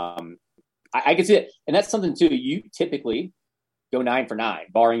I can see it, and that's something too. You typically go 9 for 9,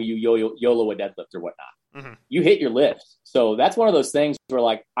 barring you YOLO a deadlift or whatnot. Mm-hmm. You hit your lifts. So that's one of those things where,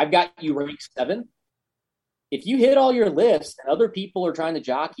 like, I've got you ranked 7. If you hit all your lifts and other people are trying to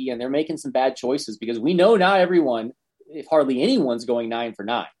jockey and they're making some bad choices, because we know not everyone, if hardly anyone's going 9 for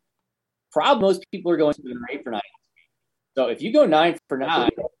 9. Probably most people are going 7 or 8 for 9. So if you go 9 for 9,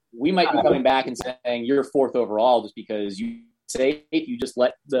 we might be coming back and saying you're 4th overall just because you say if you just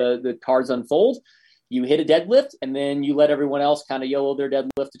let the cards unfold. You hit a deadlift, and then you let everyone else kind of YOLO their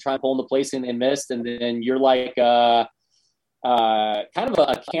deadlift to try and pull into place and missed. And then you're like kind of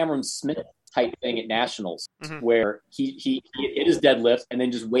a Cameron Smith type thing at nationals, where he hit his deadlift and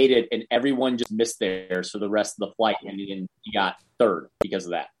then just waited, and everyone just missed theirs for the rest of the flight, and he got 3rd because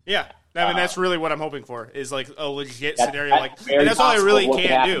of that. Yeah. I mean, that's really what I'm hoping for, is like a legit scenario. And that's all I really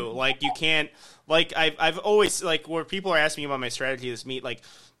can do. Like, you can't, like, I've always, like, where people are asking me about my strategy this meet, like,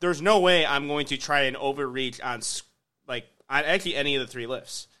 there's no way I'm going to try and overreach on actually any of the 3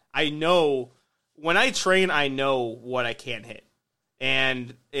 lifts. I know, when I train, I know what I can hit.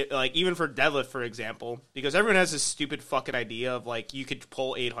 And like, even for deadlift, for example, because everyone has this stupid fucking idea of like, you could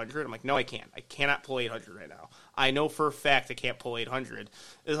pull 800. I'm like, no, I can't. I cannot pull 800 right now. I know for a fact I can't pull 800.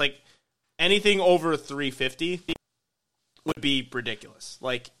 It's like anything over 350 would be ridiculous.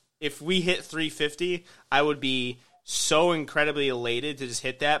 Like, if we hit 350, I would be so incredibly elated to just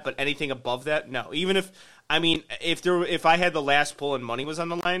hit that. But anything above that, no. Even if I had the last pull and money was on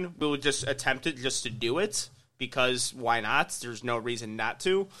the line, we would just attempt it just to do it. Because why not? There's no reason not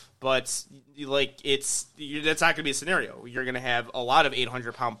to. But like, that's not going to be a scenario. You're going to have a lot of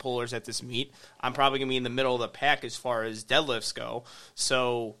 800-pound pullers at this meet. I'm probably going to be in the middle of the pack as far as deadlifts go.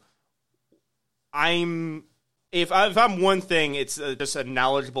 So if I'm one thing, it's just a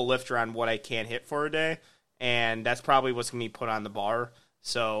knowledgeable lifter on what I can hit for a day, and that's probably what's going to be put on the bar.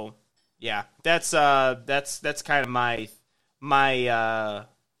 So yeah, that's kind of my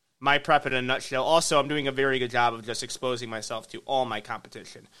prep in a nutshell. Also, I'm doing a very good job of just exposing myself to all my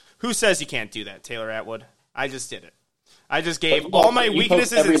competition. Who says you can't do that, Taylor Atwood? I just did it. I just gave all my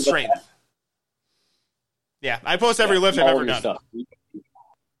weaknesses and strength. Yeah, I post every lift I've ever done. Stuff.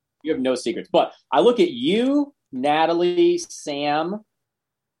 You have no secrets. But I look at you, Natalie, Sam,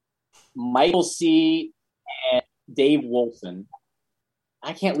 Michael C., and Dave Wolfson.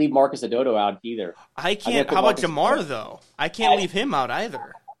 I can't leave Marcus Adodo out either. I can't. How about Jamar, though? I can't leave him out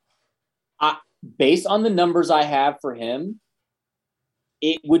either. Based on the numbers I have for him,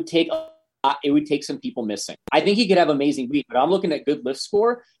 it would take some people missing. I think he could have an amazing week, but I'm looking at good lift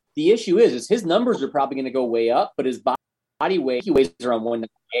score. The issue is his numbers are probably going to go way up, but his body weight, he weighs around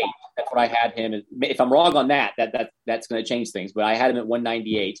 198. That's what I had him. If I'm wrong on that's going to change things, but I had him at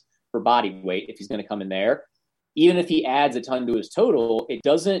 198 for body weight if he's going to come in there. Even if he adds a ton to his total, it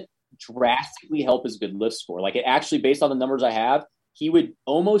doesn't drastically help his good lift score. Like, it actually, based on the numbers I have, he would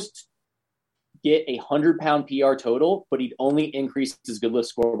almost get a 100-pound PR total, but he'd only increase his good lift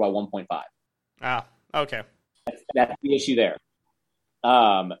score by 1.5. Ah, okay. That's the issue there.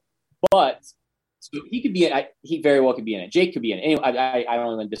 But so he could be in. He very well could be in it. Jake could be in it. Anyway, I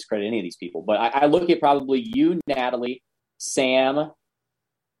don't want to discredit any of these people, but I look at probably you, Natalie, Sam,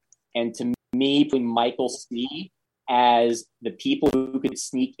 and to me, Michael C. as the people who could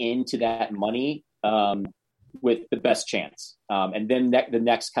sneak into that money with the best chance. And then the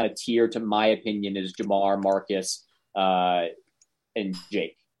next kind of tier, to my opinion, is Jamar, Marcus, and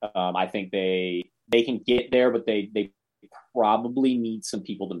Jake. I think they can get there, but they probably need some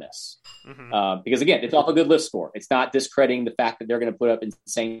people to miss. Mm-hmm. Because, again, it's off a good lift score. It's not discrediting the fact that they're going to put up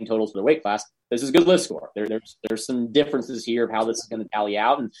insane totals for their weight class. This is a good lift score. There's some differences here of how this is going to tally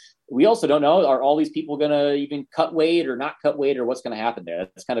out. And we also don't know, are all these people going to even cut weight or not cut weight, or what's going to happen there?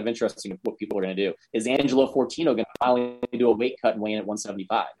 That's kind of interesting what people are going to do. Is Angelo Fortino going to finally do a weight cut and weigh in at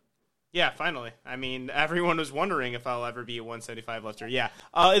 175? Yeah, finally. I mean, everyone was wondering if I'll ever be a 175 lifter. Yeah,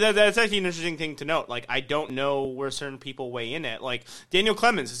 that's actually an interesting thing to note. Like, I don't know where certain people weigh in at. Like, Daniel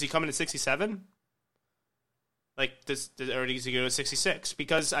Clemens, is he coming at 67? Like, or does he go to 66?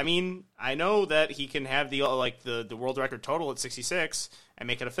 Because, I mean, I know that he can have the world record total at 66 and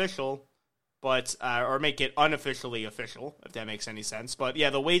make it official, but or make it unofficially official, if that makes any sense. But yeah,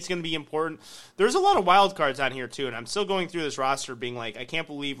 the weight's going to be important. There's a lot of wild cards on here too, and I'm still going through this roster being like, I can't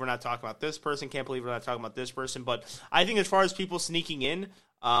believe we're not talking about this person, can't believe we're not talking about this person. But I think as far as people sneaking in,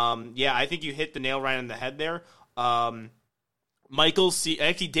 yeah, I think you hit the nail right on the head there. Michael C.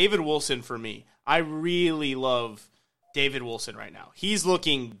 Actually, David Wilson for me. I really love David Wilson right now. He's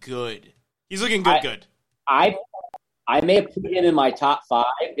looking good. He's looking good. I may have put him in my top 5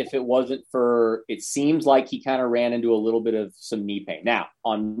 if it wasn't for, it seems like he kind of ran into a little bit of some knee pain. Now,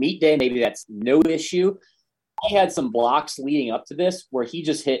 on meet day, maybe that's no issue. He had some blocks leading up to this where he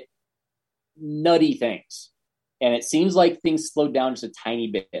just hit nutty things. And it seems like things slowed down just a tiny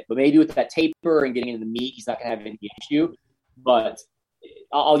bit. But maybe with that taper and getting into the meat, he's not going to have any issue. But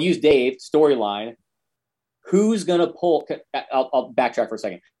I'll use Dave, storyline. Who's going to pull? I'll backtrack for a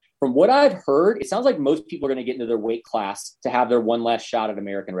second. From what I've heard, it sounds like most people are going to get into their weight class to have their one last shot at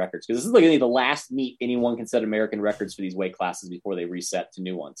American records. Because this is going to be the last meet anyone can set American records for these weight classes before they reset to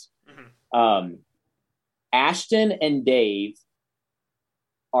new ones. Mm-hmm. Ashton and Dave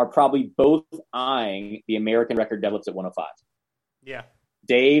are probably both eyeing the American record deadlifts at 105. Yeah.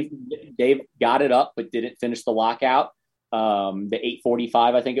 Dave got it up, but didn't finish the lockout. The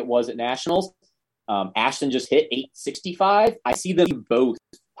 845, I think it was at Nationals. Ashton just hit 865. I see them both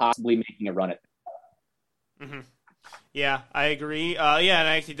possibly making a run at it. Mm-hmm. Yeah, I agree. And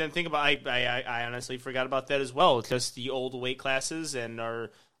I actually didn't think about. I honestly forgot about that as well. Just the old weight classes and are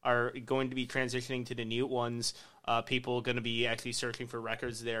going to be transitioning to the new ones. People are going to be actually searching for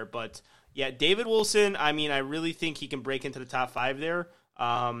records there. But yeah, David Wilson. I mean, I really think he can break into the top 5 there.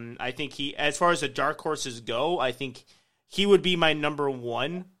 I think he, as far as the dark horses go, I think he would be my number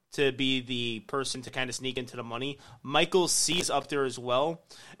 1 to be the person to kind of sneak into the money. Michael C. is up there as well.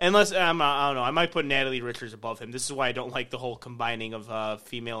 Unless, I don't know, I might put Natalie Richards above him. This is why I don't like the whole combining of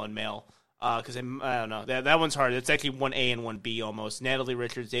female and male. Because I don't know. That one's hard. It's actually 1A and 1B almost. Natalie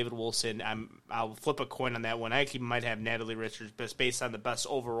Richards, David Wilson. I'll flip a coin on that one. I actually might have Natalie Richards based on the best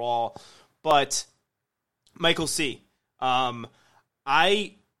overall. But Michael C. I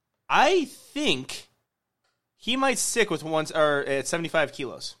think he might stick with at 75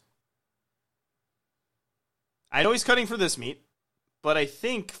 kilos. I know he's cutting for this meet, but I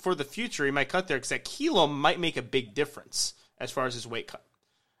think for the future he might cut there because that kilo might make a big difference as far as his weight cut.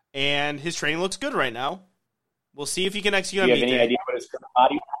 And his training looks good right now. We'll see if he can execute on meet day. Do you have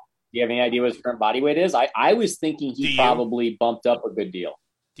any idea what his current body weight is? I was thinking he probably bumped up a good deal.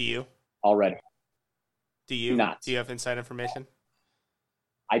 Do you? Already. Do you? Not. Do you have inside information?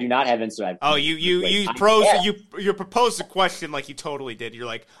 I do not have inside. Oh, you proposed a question like you totally did. You're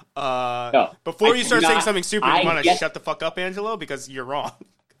like, no, before you start saying something stupid, you want to shut the fuck up, Angelo, because you're wrong.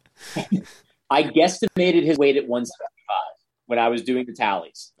 I guesstimated his weight at 175 when I was doing the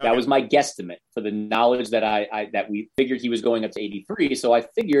tallies. Okay. That was my guesstimate for the knowledge that that we figured he was going up to 83. So I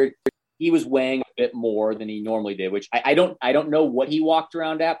figured he was weighing a bit more than he normally did, which I don't know what he walked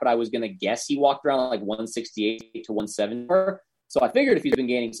around at, but I was going to guess he walked around like 168 to 170. So I figured if he's been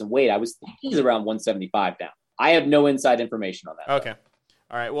gaining some weight, I was thinking he's around 175 now. I have no inside information on that. Okay.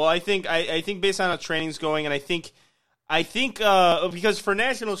 All right. Well, I think based on how training's going, and I think because for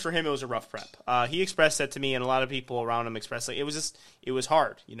Nationals for him, it was a rough prep. He expressed that to me, and a lot of people around him expressed it was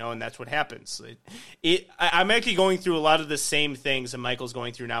hard, and that's what happens. I'm actually going through a lot of the same things that Michael's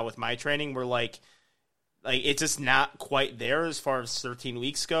going through now with my training. Where like it's just not quite there as far as 13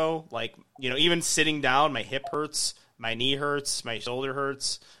 weeks go. Like, even sitting down, my hip hurts. My knee hurts, my shoulder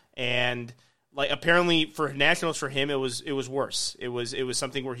hurts, and like apparently for Nationals for him it was worse. It was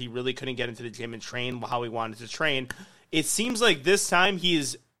something where he really couldn't get into the gym and train how he wanted to train. It seems like this time he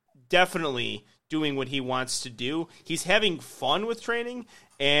is definitely doing what he wants to do. He's having fun with training,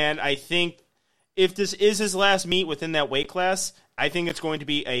 and I think if this is his last meet within that weight class, I think it's going to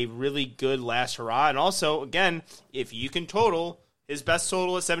be a really good last hurrah. And also, again, if you can total. His best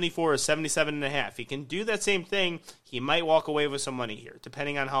total at 74 is 77.5. He can do that same thing. He might walk away with some money here,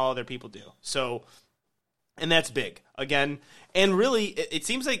 depending on how other people do. So, and that's big. Again, and really, it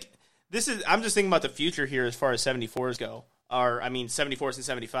seems like this is, I'm just thinking about the future here as far as 74s go. 74s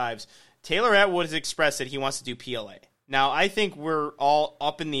and 75s. Taylor Atwood has expressed that he wants to do PLA. Now, I think we're all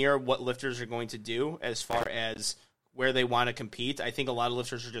up in the air what lifters are going to do as far as where they want to compete. I think a lot of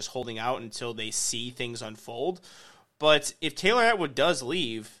lifters are just holding out until they see things unfold. But if Taylor Atwood does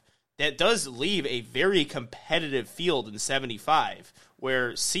leave, that does leave a very competitive field in 75,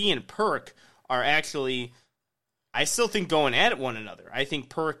 where C and Perk are actually, I still think, going at one another. I think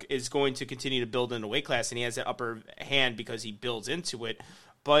Perk is going to continue to build into weight class, and he has that upper hand because he builds into it.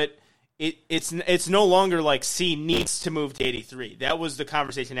 But it's no longer like C needs to move to 83. That was the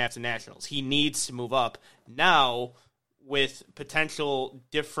conversation after Nationals. He needs to move up. Now, with potential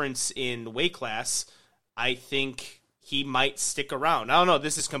difference in weight class, I think he might stick around. I don't know.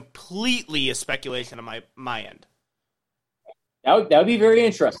 This is completely a speculation on my end. That would be very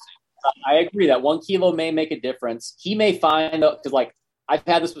interesting. I agree that 1 kilo may make a difference. He may find, because like I've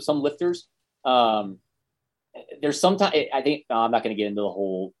had this with some lifters. There's sometimes, I think, no, I'm not going to get into the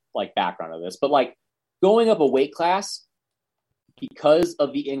whole like background of this, but like going up a weight class because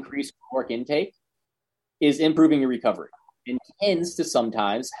of the increased caloric intake is improving your recovery and tends to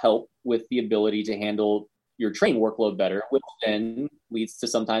sometimes help with the ability to handle your training workload better, which then leads to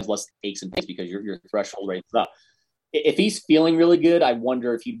sometimes less aches and pains because your threshold raises up. If he's feeling really good, I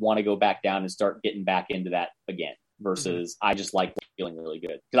wonder if he'd want to go back down and start getting back into that again versus I just like feeling really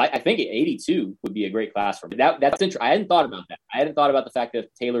good. Because I think 82 would be a great class for me. That's interesting. I hadn't thought about that. I hadn't thought about the fact that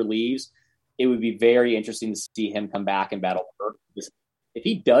if Taylor leaves, it would be very interesting to see him come back and battle Perk. If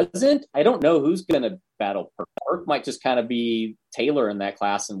he doesn't, I don't know who's going to battle Perk. Perk might just kind of be Taylor in that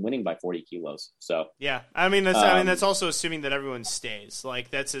class and winning by 40 kilos. So yeah, I mean that's also assuming that everyone stays.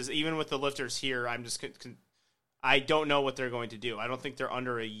 Like even with the lifters here, I'm just I don't know what they're going to do. I don't think they're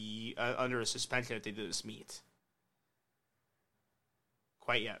under a suspension if they do this meet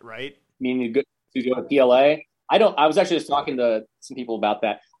quite yet, right? Meaning to go to PLA. I was actually just talking to some people about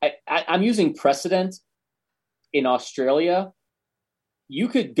that. I'm using precedent in Australia. You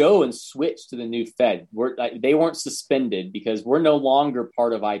could go and switch to the new Fed. They weren't suspended because we're no longer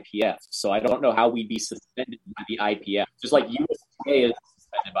part of IPF. So I don't know how we'd be suspended by the IPF. Just like USTA is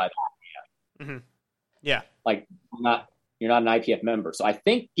suspended by the IPF. Mm-hmm. Yeah. Like you're not an IPF member. So I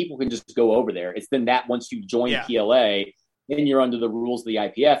think people can just go over there. It's then that once you join PLA, then you're under the rules of the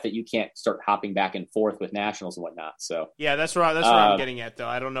IPF that you can't start hopping back and forth with nationals and whatnot. So yeah, that's where I'm getting at though.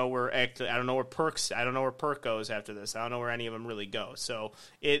 I don't know where Perk goes after this. I don't know where any of them really go. So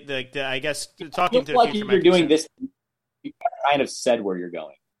I guess talking to like you're doing this, you kind of said where you're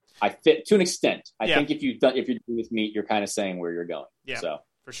going. I fit to an extent. I think if you're doing this meet, you're kind of saying where you're going. Yeah, so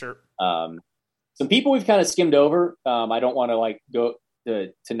for sure. Some people we've kind of skimmed over. I don't want to like go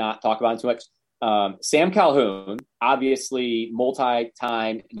to not talk about it too much. Sam Calhoun, obviously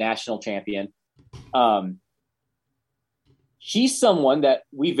multi-time national champion. She's someone that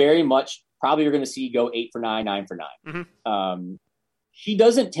we very much probably are going to see go 8 for 9, 9 for 9. Mm-hmm. She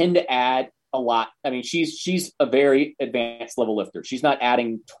doesn't tend to add a lot. I mean, she's a very advanced level lifter. She's not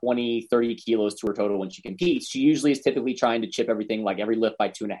adding 20, 30 kilos to her total when she competes. She usually is typically trying to chip everything, like every lift by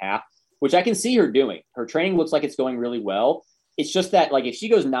 2.5, which I can see her doing. Her training looks like it's going really well. It's just that, like, if she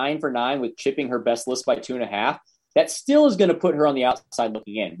goes 9 for 9 with chipping her best list by 2.5, that still is going to put her on the outside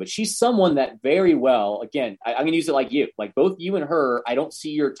looking in. But she's someone that very well, again, I'm going to use it like you. Like, both you and her, I don't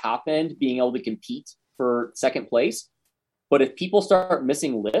see your top end being able to compete for second place. But if people start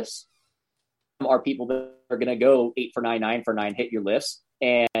missing lifts, are people that are going to go 8 for 9, 9 for 9, hit your lifts,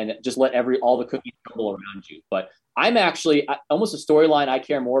 and just let all the cookies crumble around you. But I'm actually almost a storyline I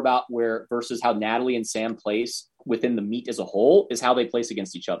care more about versus how Natalie and Sam place within the meet as a whole is how they place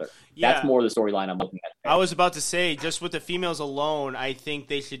against each other. Yeah. That's more the storyline I'm looking at. I was about to say, just with the females alone, I think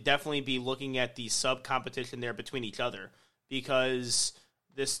they should definitely be looking at the sub competition there between each other, because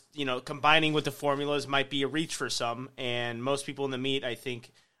this, combining with the formulas might be a reach for some, and most people in the meet,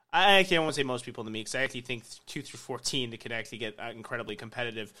 I won't say most people in the meet, because I actually think 2 through 14 they could actually get incredibly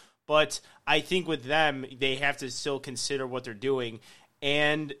competitive. But I think with them, they have to still consider what they're doing.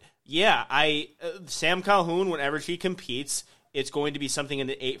 And yeah, Sam Calhoun, whenever she competes, it's going to be something in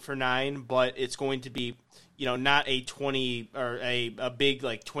the 8 for 9, but it's going to be, not a 20 or a big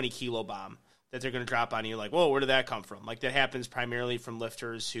like 20 kilo bomb that they're going to drop on you. Like, whoa, where did that come from? Like, that happens primarily from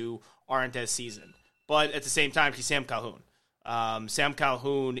lifters who aren't as seasoned. But at the same time, she's Sam Calhoun. Sam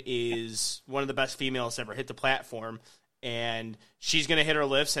Calhoun is one of the best females to ever hit the platform, and she's going to hit her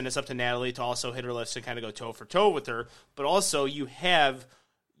lifts, and it's up to Natalie to also hit her lifts and kind of go toe for toe with her. But also you have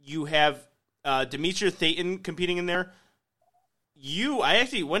Demetria Thayton competing in there.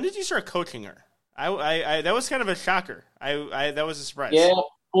 When did you start coaching her? I that was kind of a shocker. That was a surprise. Yeah,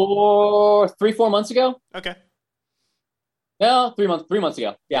 3-4 months ago. Okay. No, 3 months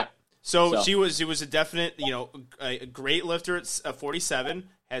ago. Yeah. So she was a definite, a great lifter at 47,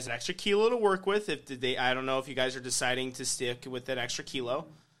 has an extra kilo to work with. I don't know if you guys are deciding to stick with that extra kilo,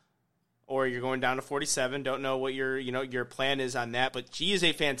 or you're going down to 47. Don't know what your plan is on that, but she is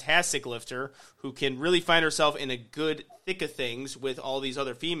a fantastic lifter who can really find herself in a good thick of things with all these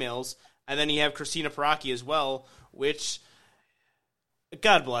other females. And then you have Christina Paraki as well, which,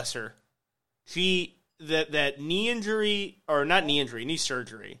 God bless her, that knee injury, or not knee injury, knee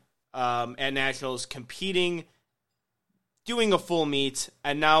surgery. At nationals, competing, doing a full meet,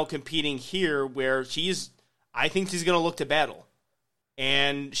 and now competing here where I think she's going to look to battle.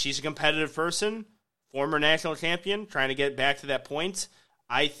 And she's a competitive person, former national champion, trying to get back to that point.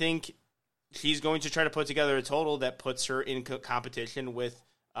 I think she's going to try to put together a total that puts her in competition with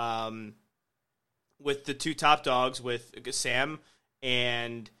with the two top dogs with Sam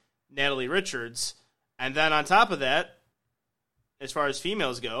and Natalie Richards. And then on top of that, as far as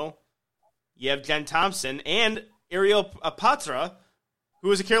females go, you have Jen Thompson and Ariel Patra,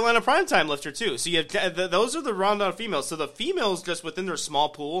 who is a Carolina primetime lifter too. So you have those are the round-out females. So the females just within their small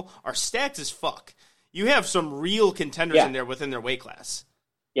pool are stacked as fuck. You have some real contenders in there within their weight class.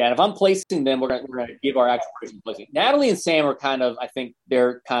 Yeah, and if I'm placing them, we're gonna give our actual placing. Natalie and Sam are kind of, I think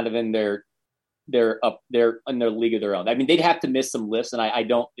they're kind of in they're in their league of their own. I mean, they'd have to miss some lifts, and I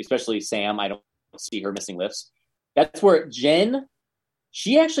don't, especially Sam, I don't see her missing lifts. That's where Jen,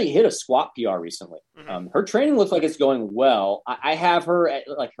 she actually hit a squat PR recently. Mm-hmm. Her training looks like it's going well. I have her at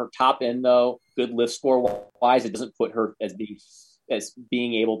like her top end though, good lift score wise. It doesn't put her as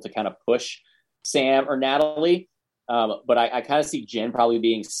being able to kind of push Sam or Natalie. But I kind of see Jen probably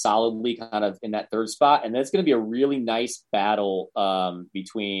being solidly kind of in that third spot. And then it's going to be a really nice battle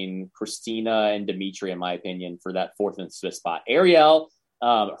between Christina and Dimitri, in my opinion, for that fourth and fifth spot. Ariel,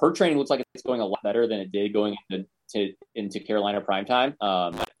 her training looks like it's going a lot better than it did going into Carolina primetime.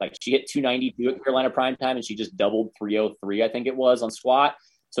 Like she hit 292 at Carolina primetime, and she just doubled 303, I think it was, on squat.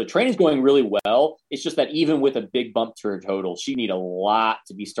 So training's going really well. It's just that even with a big bump to her total, she need a lot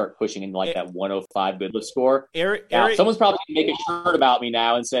to start pushing into like that 105 good lift score. Now, someone's probably going to make a shirt about me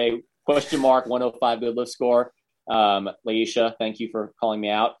now and say, !105 good lift score. Laisha, thank you for calling me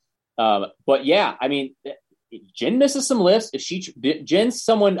out. But yeah, I mean, Jen misses some lifts. Jen's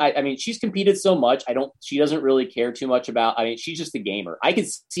someone, I mean, she's competed so much. She doesn't really care too much about, I mean, she's just a gamer. I could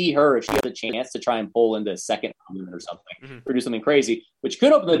see her if she has a chance to try and pull into a second or something, or do something crazy, which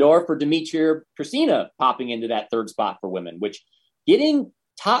could open the door for Dimitri or Christina popping into that third spot for women, which getting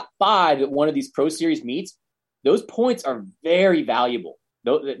top 5 at one of these Pro Series meets, those points are very valuable.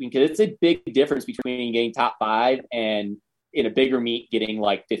 Because it's a big difference between getting top 5 and in a bigger meet getting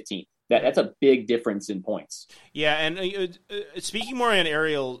like 15. That's a big difference in points. Yeah, and speaking more on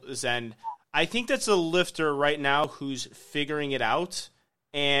Ariel's end, I think that's a lifter right now who's figuring it out,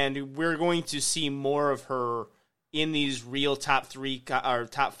 and we're going to see more of her in these real top 3 or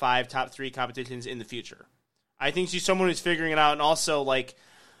top 5, top 3 competitions in the future. I think she's someone who's figuring it out, and also, like,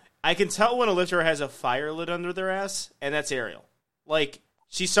 I can tell when a lifter has a fire lit under their ass, and that's Ariel. Like,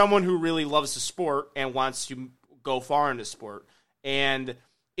 she's someone who really loves the sport and wants to go far in the sport, and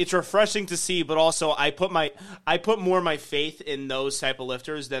it's refreshing to see, but also I put more of my faith in those type of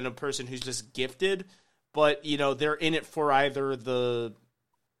lifters than a person who's just gifted, but you know they're in it for either the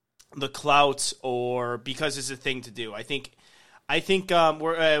clout or because it's a thing to do. I think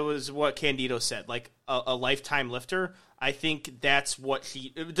it was what Candido said, like a lifetime lifter. I think that's what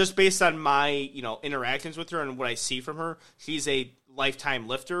she, just based on my interactions with her and what I see from her, she's a lifetime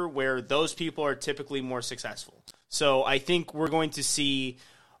lifter where those people are typically more successful. So I think we're going to see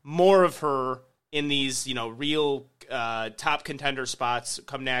more of her in these, real top contender spots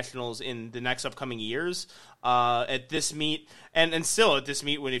come nationals in the next upcoming years at this meet. And still at this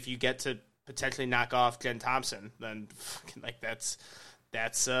meet, if you get to potentially knock off Jen Thompson, then like that's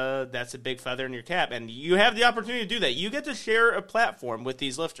a big feather in your cap. And you have the opportunity to do that. You get to share a platform with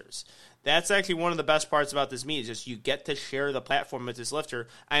these lifters. That's actually one of the best parts about this meet is just you get to share the platform with this lifter.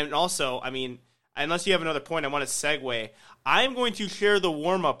 And also, I mean, unless you have another point, I want to segue. I'm going to share the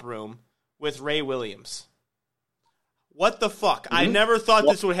warm-up room with Ray Williams. What the fuck? Mm-hmm. I never thought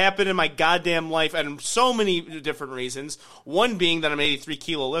this would happen in my goddamn life, and so many different reasons. One being that I'm an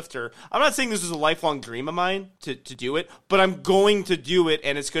 83-kilo lifter. I'm not saying this is a lifelong dream of mine to do it, but I'm going to do it,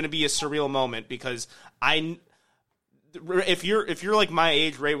 and it's going to be a surreal moment because if you're like my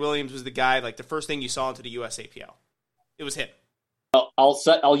age, Ray Williams was the guy, like the first thing you saw into the USAPL. It was him.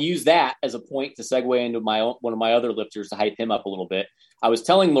 I'll use that as a point to segue into one of my other lifters to hype him up a little bit. I was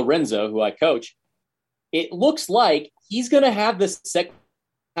telling Lorenzo, who I coach, it looks like he's going to have this second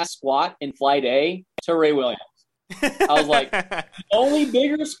squat in flight A to Ray Williams. I was like, the only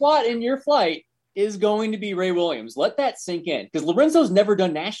bigger squat in your flight is going to be Ray Williams. Let that sink in. Because Lorenzo's never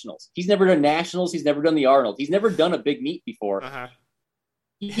done nationals. He's never done nationals. He's never done the Arnold. He's never done a big meet before. Uh-huh.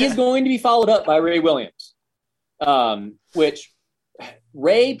 He is going to be followed up by Ray Williams, which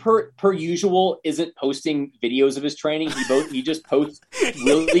Ray, per usual, isn't posting videos of his training. He just posts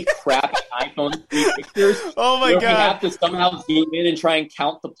really crappy iPhone 3 pictures. Oh my God. We have to somehow zoom in and try and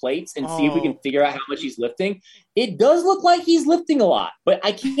count the plates and see if we can figure out how much he's lifting. It does look like he's lifting a lot, but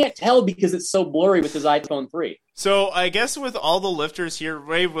I can't tell because it's so blurry with his iPhone 3. So I guess with all the lifters here,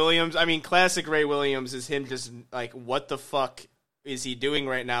 Ray Williams, I mean, classic Ray Williams is him just like, what the fuck is he doing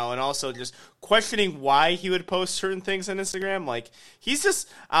right now? And also just questioning why he would post certain things on Instagram. Like, he's just,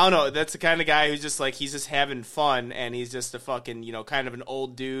 I don't know, that's the kind of guy who's just like, he's just having fun, and he's just a fucking, kind of an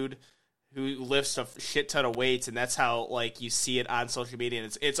old dude who lifts a shit ton of weights, and that's how, like, you see it on social media,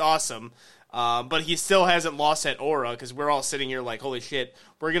 and it's awesome. But he still hasn't lost that aura, because we're all sitting here like, holy shit,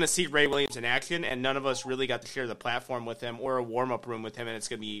 we're going to see Ray Williams in action, and none of us really got to share the platform with him or a warm-up room with him, and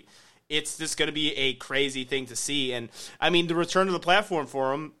it's just going to be a crazy thing to see. And, I mean, the return to the platform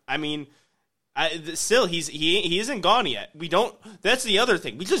for him, I mean, still, he isn't gone yet. That's the other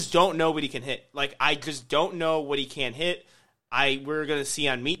thing. We just don't know what he can hit. Like, I just don't know what he can hit. We're going to see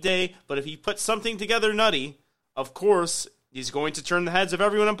on meet day, but if he puts something together nutty, of course, he's going to turn the heads of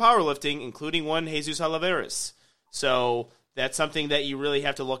everyone in powerlifting, including one Jesus Oliveras. So that's something that you really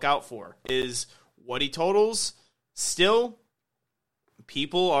have to look out for, is what he totals. Still,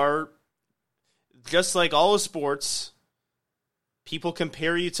 people are, just like all of sports, people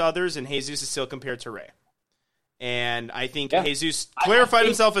compare you to others, and Jesus is still compared to Ray. And I think Jesus clarified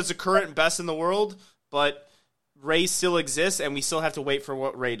himself as the current best in the world, but Ray still exists, and we still have to wait for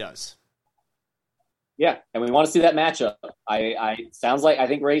what Ray does. Yeah, and we want to see that matchup. I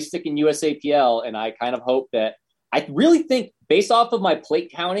think Ray's sticking USAPL, and I kind of hope that, I really think, based off of my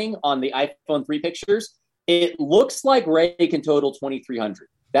plate counting on the iPhone 3 pictures, it looks like Ray can total 2,300.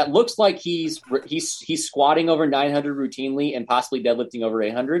 That looks like he's squatting over 900 routinely and possibly deadlifting over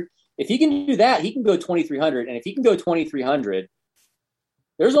 800. If he can do that, he can go 2,300. And if he can go 2,300,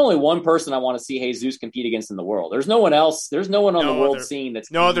 there's only one person I want to see Jesus compete against in the world. There's no one else. There's no one on the world scene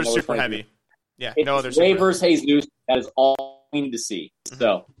that's no other super heavy. Yeah, no other Ray versus Jesus. That is all we need to see. Mm-hmm.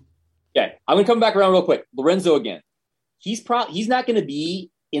 So, okay, I'm going to come back around real quick. Lorenzo again. He's not going to be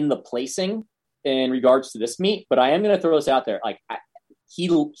in the placing in regards to this meet, but I am going to throw this out there. Like,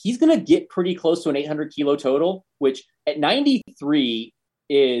 he's going to get pretty close to an 800 kilo total, which at 93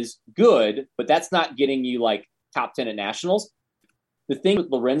 is good, but that's not getting you like top 10 at nationals. The thing with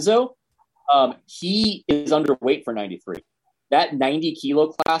Lorenzo, he is underweight for 93. That 90 kilo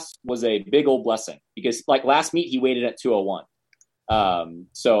class was a big old blessing, because like last meet, he weighed in at 201.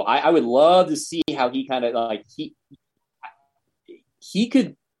 So I would love to see how he kind of like, he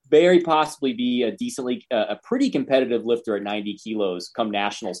could very possibly be a pretty competitive lifter at 90 kilos come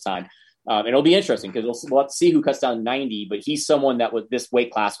nationals time. And it'll be interesting because we'll have to see who cuts down 90, but he's someone that this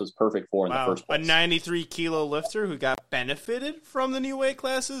weight class was perfect for in the first place. A 93 kilo lifter who got benefited from the new weight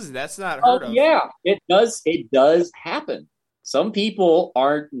classes? That's not heard of. Yeah, it does happen. Some people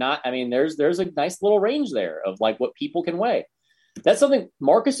there's a nice little range there of like what people can weigh. That's something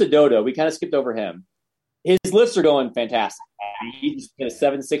Marcus Adodo, we kind of skipped over him. His lifts are going fantastic. He just did a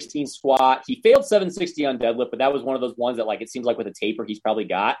 716 squat. He failed 760 on deadlift, but that was one of those ones that, like, it seems like with a taper he's probably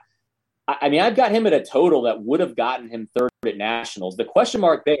got. I mean, I've got him at a total that would have gotten him third at nationals. The question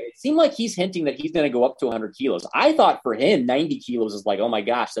mark there, it seemed like he's hinting that he's going to go up to 100 kilos. I thought for him, 90 kilos is like, oh my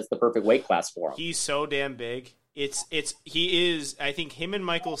gosh, that's the perfect weight class for him. He's so damn big. He is, I think him and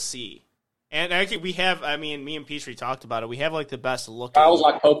Michael C. And actually, we have, me and Petrie talked about it. We have, like, the best looking. Charles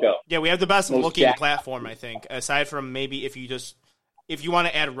Akpoko. Yeah, we have the best looking platform, I think. Aside from maybe if you want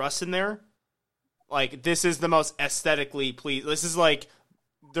to add Russ in there, like, this is the most aesthetically pleased. This is, like,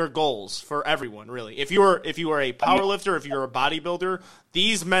 their goals for everyone, really. If you are a powerlifter, if you're a bodybuilder,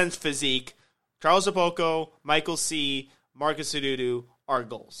 these men's physique, Charles Akpoko, Michael C., Marcus Adudu are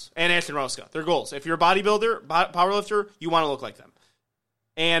goals. And Ashton Roska, they're goals. If you're a bodybuilder, powerlifter, you want to look like them.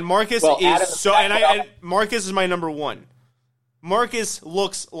 And Marcus Marcus is my number one. Marcus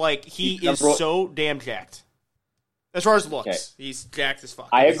looks like he is so damn jacked. As far as looks, okay. He's jacked as fuck.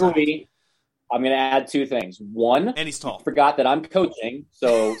 I agree. I'm going to add two things. One, and he's tall. I forgot that I'm coaching.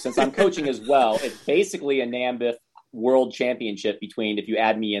 So since I'm coaching as well, it's basically a NAMBIF world championship between if you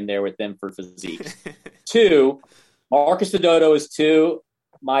add me in there with them for physique. Two, Marcus Adodo is two.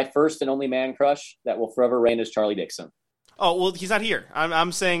 My first and only man crush that will forever reign is Charlie Dixon. Oh, well, he's not here.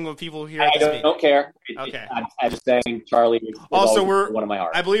 I'm saying when people hear I don't care. Okay. I'm just saying Charlie is also, one of my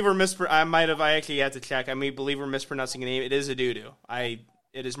hearts. I believe I actually had to check. I believe we're mispronouncing a name. It is Adudu.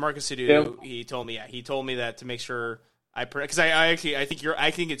 It is Marcus Adudu. Yeah. He told me that to make sure because I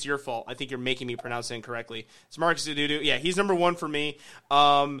think it's your fault. I think you're making me pronounce it incorrectly. It's Marcus Adudu. Yeah, he's number one for me.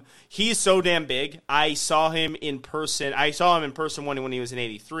 He's so damn big. I saw him in person. When he was in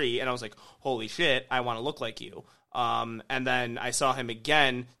 83, and I was like, holy shit, I want to look like you. And then I saw him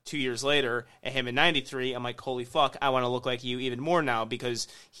again 2 years later, and him in 93. I'm like, holy fuck, I want to look like you even more now, because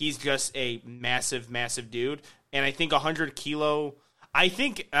he's just a massive, massive dude. And I think 100 kilo. I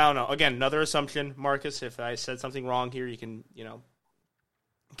don't know. Again, another assumption, Marcus. If I said something wrong here, you can,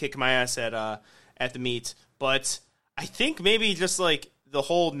 kick my ass at the meet. But I think maybe just like the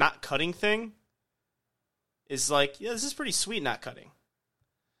whole not cutting thing is like, yeah, this is pretty sweet not cutting.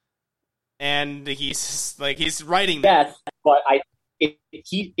 And he's writing that. Yes, but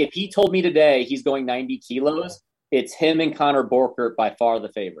if he told me today he's going 90 kilos, it's him and Connor Borkert by far the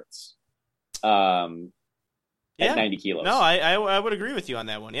favorites. At 90 kilos. No, I would agree with you on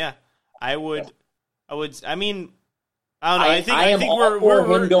that one. Yeah, I would. I mean, I don't know. I think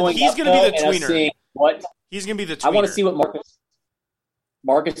we're going. He's going to be the tweener. He's going to be the tweener. I want to see what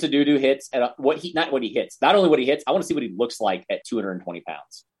Marcus Adudu hits at not what he hits. Not only what he hits, I want to see what he looks like at 220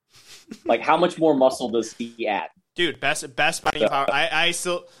 pounds. Like, how much more muscle does he add? Dude, best body and power. I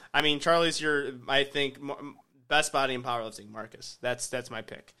mean, Charlie's I think, best body and powerlifting, Marcus. That's my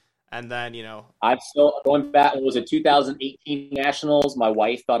pick. And then, I'm still going back. What was it, 2018 Nationals? My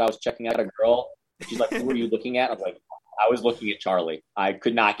wife thought I was checking out a girl. She's like, who were you looking at? I was like, I was looking at Charlie. I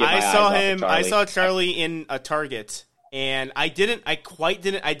could not get my eyes off of Charlie. I saw Charlie in a Target, and I really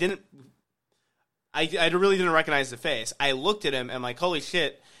didn't recognize the face. I looked at him, and I'm like, holy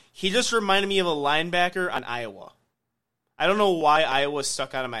shit, he just reminded me of a linebacker on Iowa. I don't know why Iowa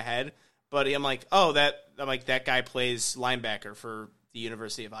stuck out of my head, but I'm like, that guy plays linebacker for the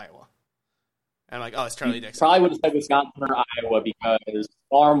University of Iowa. And I'm like, oh, it's Charlie Dixon. Probably would have said Wisconsin or Iowa because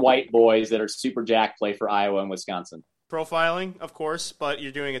farm white boys that are super jacked play for Iowa and Wisconsin. Profiling, of course, but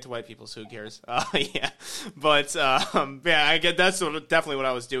you're doing it to white people, so who cares? Yeah, but I get that's definitely what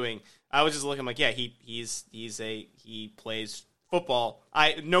I was doing. I was just looking like, yeah, he plays football.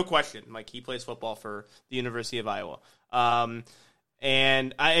 No question, like he plays football for the University of Iowa.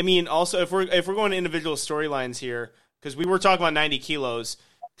 And I mean, also if we're going to individual storylines here, because we were talking about 90 kilos,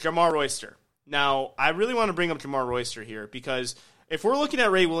 Jamar Royster. Now, I really want to bring up Jamar Royster here because if we're looking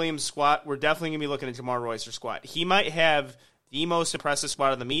at Ray Williams' squat, we're definitely going to be looking at Jamar Royster's squat. He might have the most impressive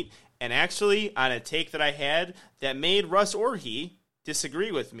squat of the meet, and actually, on a take that I had that made Russ Orhii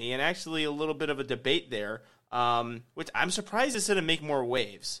disagree with me, and actually a little bit of a debate there, which I'm surprised is going to make more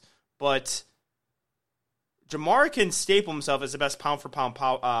waves. But Jamar can staple himself as the best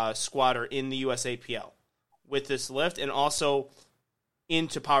pound-for-pound squatter in the USAPL with this lift, and also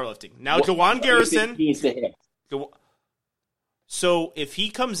into powerlifting. Now, Jawan Garrison needs to hit. So if he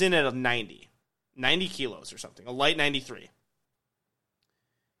comes in at a 90 kilos or something, a light 93,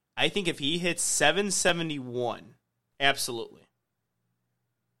 I think if he hits 771, absolutely.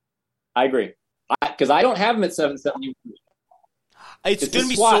 I agree. Because I don't have him at 771. It's going to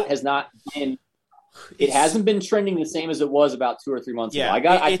be squat has not been. It hasn't been trending the same as it was about 2 or 3 months ago.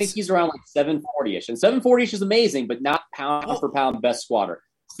 I think he's around like 740-ish. And 740-ish is amazing, but not pound for pound best squatter.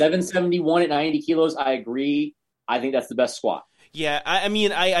 771 at 90 kilos, I agree. I think that's the best squat. Yeah, I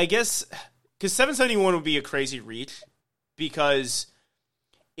mean, I guess because 771 would be a crazy reach because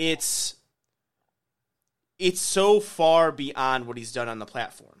it's so far beyond what he's done on the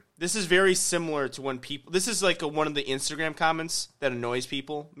platform. This is very similar to when people. This is like one of the Instagram comments that annoys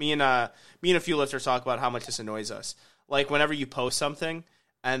people. Me and a few lifters talk about how much this annoys us. Like whenever you post something,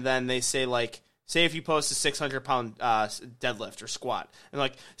 and then they say like, say if you post a 600-pound deadlift or squat, and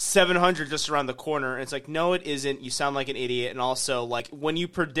like 700 just around the corner, and it's like, no, it isn't. You sound like an idiot. And also, like when you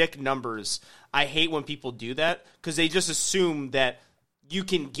predict numbers, I hate when people do that because they just assume that you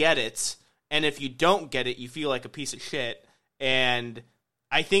can get it, and if you don't get it, you feel like a piece of shit. And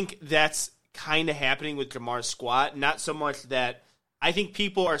I think that's kind of happening with Jamar's squat. Not so much that I think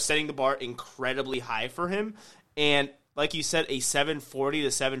people are setting the bar incredibly high for him. And like you said, a 740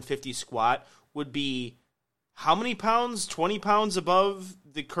 to 750 squat would be how many pounds? 20 pounds above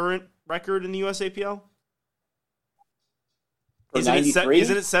the current record in the USAPL? Isn't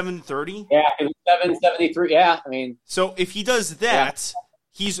it 730? Yeah, it was 773. Yeah, I mean. So if he does that,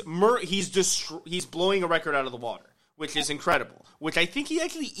 he's blowing a record out of the water, which is incredible. Which I think he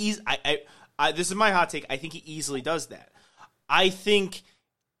actually this is my hot take. I think he easily does that. I think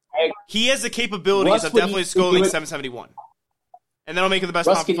he has the capabilities of definitely scoring 771, and that'll make him the best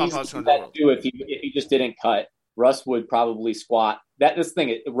pound in the world. If he just didn't cut, Russ would probably squat.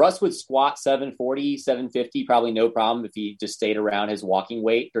 Russ would squat 740, 750, probably no problem if he just stayed around his walking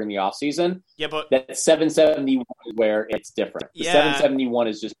weight during the off season. Yeah, but that 771 is where it's different. The 771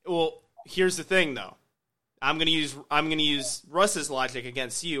 is just. Well, here's the thing, though. I'm gonna use Russ's logic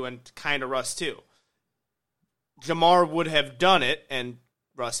against you and kind of Russ too. Jamar would have done it and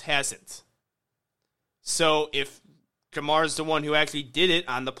Russ hasn't. So if Jamar's the one who actually did it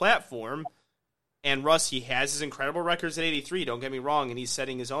on the platform, and Russ, he has his incredible records at 83, don't get me wrong, and he's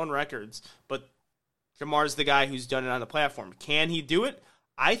setting his own records, but Jamar's the guy who's done it on the platform. Can he do it?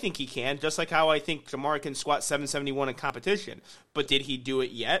 I think he can, just like how I think Jamar can squat 771 in competition. But did he do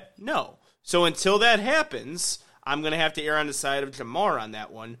it yet? No. So until that happens, I'm going to have to err on the side of Jamar on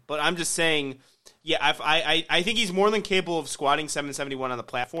that one. But I'm just saying, yeah, I think he's more than capable of squatting 771 on the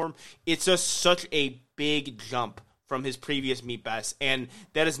platform. It's just such a big jump from his previous meet best, and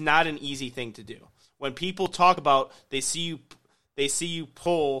that is not an easy thing to do. When people talk about, they see you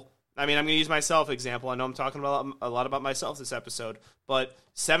pull. I mean, I'm going to use myself example. I know I'm talking about a lot about myself this episode, but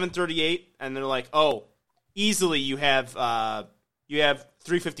 738, and they're like, oh, easily you have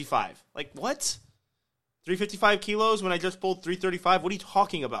 355. Like, what? 355 kilos when I just pulled 335? What are you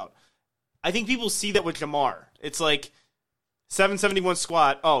talking about? I think people see that with Jamar. It's like 771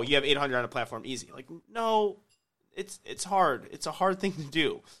 squat. Oh, you have 800 on a platform, easy. Like, no, it's hard. It's a hard thing to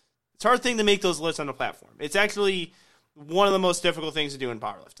do. It's a hard thing to make those lifts on the platform. It's actually one of the most difficult things to do in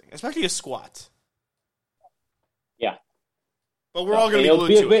powerlifting, especially a squat. Yeah. But we're all going to be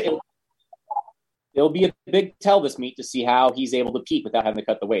glued to it. It'll be a big tell this meet to see how he's able to peak without having to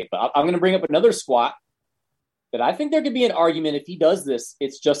cut the weight. But I'm going to bring up another squat that I think there could be an argument if he does this,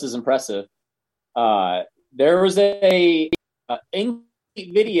 it's just as impressive. There was a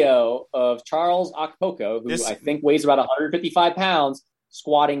video of Charles Akpoko, who I think weighs about 155 pounds,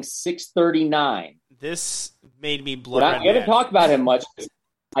 squatting 639. This made me blow. We haven't talked about him much.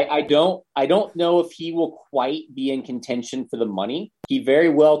 I don't know if he will quite be in contention for the money. He very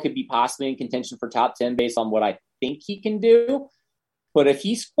well could be possibly in contention for top 10 based on what I think he can do. But if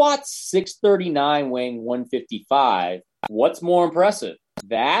he squats 639 weighing 155, what's more impressive?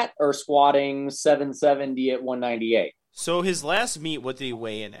 That or squatting 770 at 198? So his last meet, what did he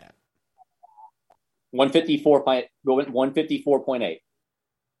weigh in at? 154.8.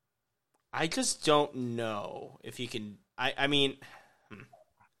 I just don't know if he can. I mean,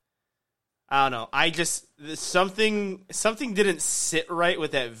 I don't know. Something didn't sit right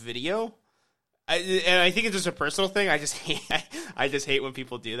with that video. And I think it's just a personal thing. I just hate when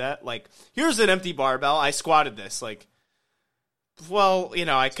people do that. Like, here's an empty barbell. I squatted this. Like, well, you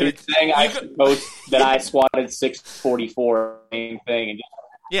know, I could. Saying I should post that I squatted 644 thing, and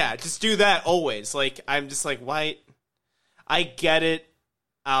just do that always. Like, I'm just like, why? I get it.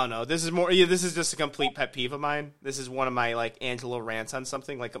 I don't know. This is more. Yeah, this is just a complete pet peeve of mine. This is one of my like Angelo rants on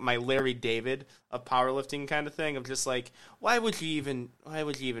something, like my Larry David of powerlifting kind of thing. I'm just like, why would you even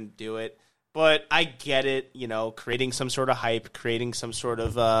do it? But I get it, you know, creating some sort of hype, creating some sort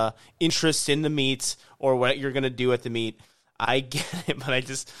of interest in the meet or what you're going to do at the meet. I get it, but I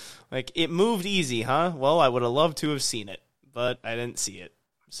just, like, it moved easy, huh? Well, I would have loved to have seen it, but I didn't see it.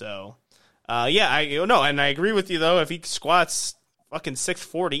 So, and I agree with you, though. If he squats fucking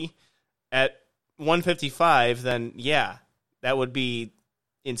 640 at 155, then, yeah, that would be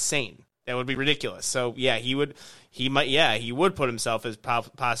insane. That would be ridiculous. So, yeah, he would put himself as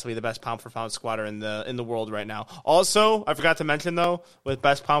possibly the best pound-for-pound squatter in the world right now. Also, I forgot to mention, though, with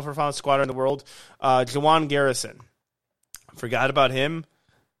best pound-for-pound squatter in the world, Juwan Garrison. Forgot about him.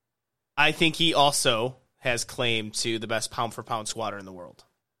 I think he also has claim to the best pound-for-pound squatter in the world.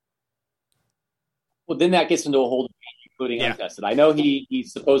 Well, then that gets into a whole debate, including untested. I know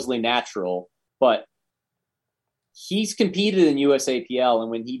he's supposedly natural, but he's competed in USAPL, and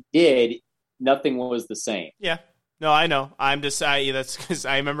when he did, nothing was the same. Yeah. No, I know. That's because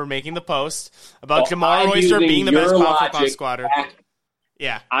I remember making the post about Jamar Oyster being the best pound-for-pound squatter.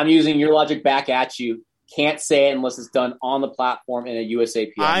 Yeah. I'm using your logic back at you. Can't say it unless it's done on the platform in a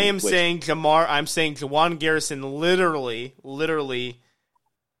USAPL. I'm saying Juwan Garrison literally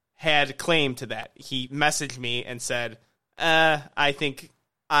had claim to that. He messaged me and said, I think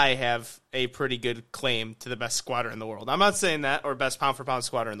I have a pretty good claim to the best squatter in the world. I'm not saying that, or best pound-for-pound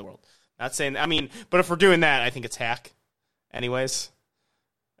squatter in the world. Not saying, but if we're doing that, I think it's hack. Anyways,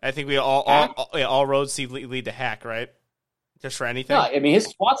 I think we all roads lead to hack, right? Just for anything? Yeah, I mean, his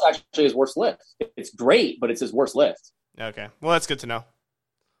squat's actually his worst lift. It's great, but it's his worst lift. Okay. Well, that's good to know.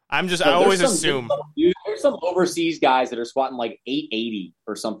 I always assume. There's some overseas guys that are squatting like 880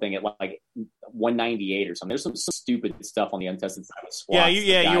 or something at like 198 or something. There's some stupid stuff on the untested side of squats.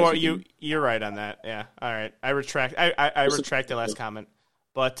 You're right on that. Yeah. All right. I retract the last comment.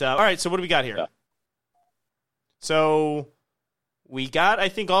 But, all right, so what do we got here? Yeah. So we got, I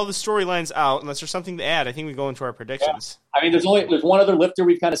think, all the storylines out. Unless there's something to add, I think we go into our predictions. Yeah. I mean, there's one other lifter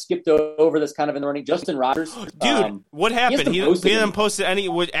we've kind of skipped over that's kind of in the running. Justin Rogers. Dude, what happened? He didn't post any.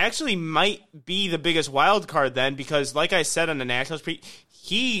 What actually might be the biggest wild card then, because like I said on the Nationals,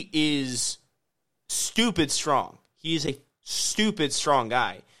 he is stupid strong. He is a stupid strong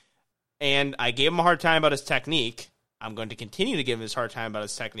guy. And I gave him a hard time about his technique. I'm going to continue to give him this hard time about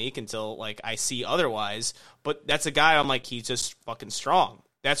his technique until, like, I see otherwise. But that's a guy I'm like, he's just fucking strong.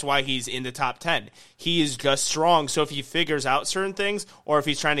 That's why he's in the top 10. He is just strong. So if he figures out certain things, or if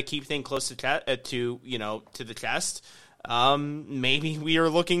he's trying to keep things close to the chest, maybe we are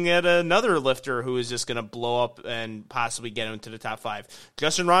looking at another lifter who is just going to blow up and possibly get into the top 5.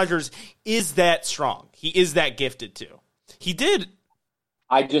 Justin Rogers is that strong. He is that gifted too. He did.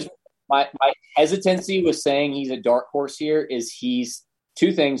 My hesitancy with saying he's a dark horse here is he's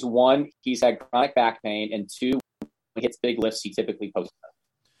two things. One, he's had chronic back pain, and two, when he hits big lifts, he typically posts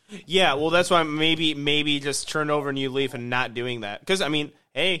them. Yeah, well, that's why maybe just turn over a new leaf and not doing that. Because, I mean,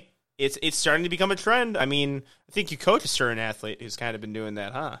 hey, it's starting to become a trend. I mean, I think you coach a certain athlete who's kind of been doing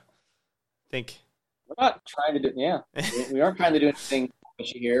that, huh? I think. We're not trying to do, yeah. We aren't trying to do anything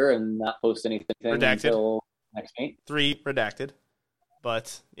here and not post anything redacted until next meet. 3 redacted.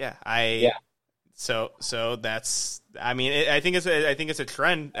 But, yeah, So that's. I mean, I think it's a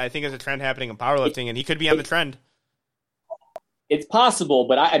trend. I think it's a trend happening in powerlifting, and he could be on the trend. It's possible,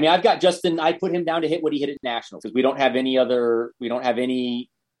 but I've got Justin. I put him down to hit what he hit at nationals because we don't have any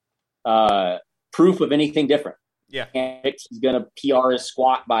proof of anything different. Yeah, he's going to PR his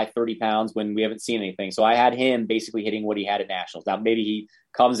squat by 30 pounds when we haven't seen anything. So I had him basically hitting what he had at nationals. Now maybe he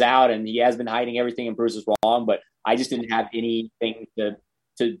comes out and he has been hiding everything and proves us wrong, but I just didn't have anything to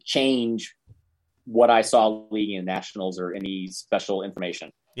change what I saw leading in nationals or any special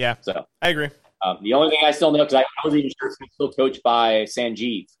information. Yeah, so I agree. The only thing I still know, because I wasn't even sure if he's still coached by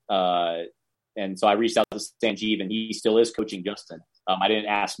Sanjeev. And so I reached out to Sanjeev, and he still is coaching Justin. I didn't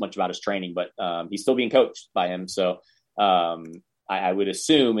ask much about his training, but he's still being coached by him. So I would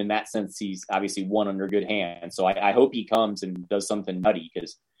assume in that sense, he's obviously one under good hand. So I hope he comes and does something nutty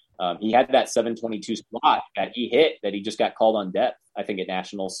because he had that 722 squat that he hit that he just got called on depth, I think, at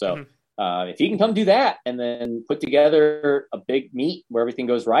nationals. So if he can come do that and then put together a big meet where everything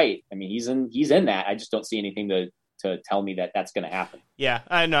goes right, I mean, he's in that. I just don't see anything to tell me that that's going to happen. Yeah,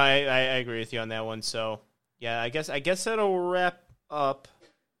 I know. I agree with you on that one. So yeah, I guess that'll wrap up.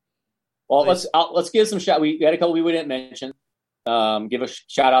 Well, let's give some shout. We had a couple we didn't mention. Give a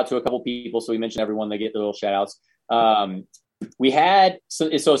shout out to a couple people. So we mentioned everyone. They get the little shout outs. We had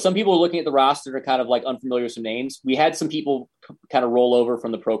so some people were looking at the roster to kind of like unfamiliar with some names. We had some people kind of roll over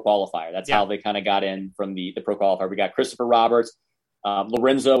from the pro qualifier. That's how they kind of got in from the pro qualifier. We got Christopher Roberts.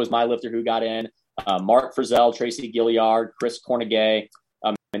 Lorenzo was my lifter who got in. Mark Frizzell, Tracy Gilliard, Chris Cornegay.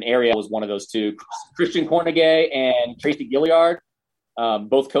 And Ariel was one of those two. Christian Cornegay and Tracy Gilliard,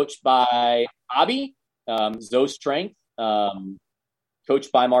 both coached by Bobby. Zoe Strength,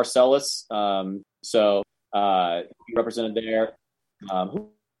 coached by Marcellus. So he represented there.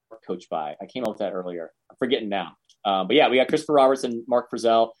 Who coached by? I came up with that earlier. I'm forgetting now. But yeah, we got Christopher Roberts and Mark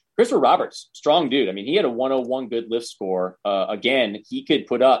Frizzell. Christopher Roberts, strong dude. I mean, he had a 101 good lift score. Again, he could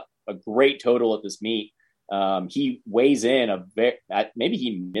put up a great total at this meet. He weighs in maybe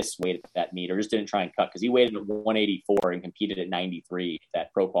he missed weight at that meet or just didn't try and cut because he weighed in at 184 and competed at 93 at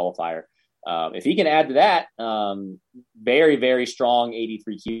that pro qualifier. If he can add to that, very, very strong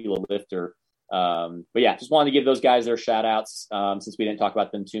 83 kilo lifter. But yeah, just wanted to give those guys their shout outs since we didn't talk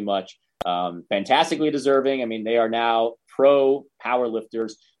about them too much. Fantastically deserving. I mean, they are now pro power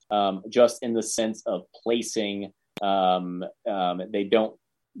lifters, just in the sense of placing. They don't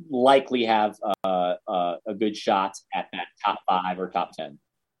likely have a good shot at that top 5 or top 10.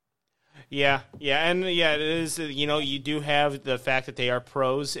 Yeah, and it is. You do have the fact that they are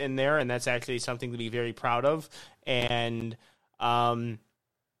pros in there, and that's actually something to be very proud of. And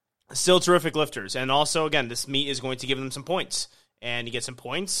still terrific lifters. And also, again, this meet is going to give them some points. And you get some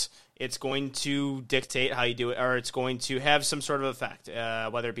points, it's going to dictate how you do it, or it's going to have some sort of effect,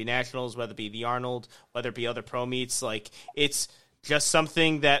 whether it be nationals, whether it be the Arnold, whether it be other pro meets. Like, it's just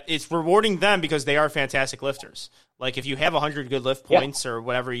something that it's rewarding them because they are fantastic lifters. Like, if you have 100 good lift points or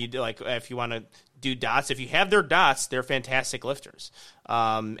whatever you do, like if you want to do dots, if you have their dots, they're fantastic lifters.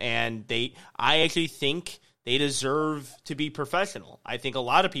 And I actually think they deserve to be professional. I think a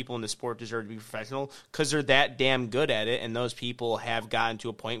lot of people in the sport deserve to be professional because they're that damn good at it, and those people have gotten to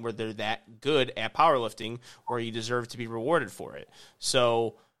a point where they're that good at powerlifting where you deserve to be rewarded for it.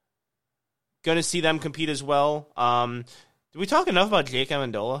 So, going to see them compete as well. Did we talk enough about Jake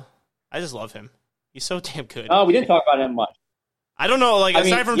Amendola? I just love him. He's so damn good. Oh, we didn't talk about him much. I don't know. Like,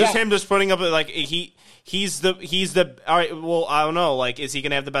 aside from just him just putting up, like, he's the. All right. Well, I don't know. Like, is he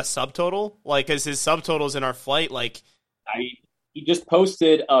gonna have the best subtotal? Like, is his subtotals in our flight? Like, he just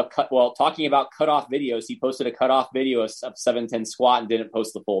posted talking about cutoff videos. He posted a cutoff video of 710 squat and didn't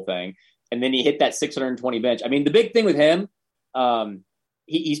post the full thing. And then he hit that 620 bench. I mean, the big thing with him,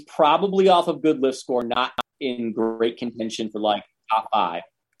 he's probably off of good lift score, not in great contention for like top 5.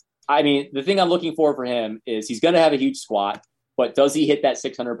 I mean, the thing I'm looking for him is he's going to have a huge squat. but does he hit that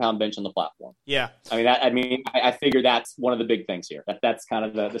 600-pound bench on the platform? Yeah. I figure that's one of the big things here. That's kind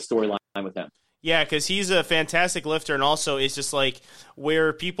of the storyline with him. Yeah, because he's a fantastic lifter, and also it's just like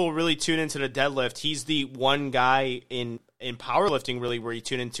where people really tune into the deadlift. He's the one guy in powerlifting really where you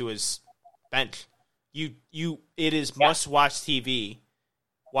tune into his bench. It is must watch TV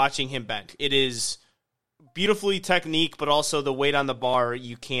watching him bench. It is beautifully technique, but also the weight on the bar.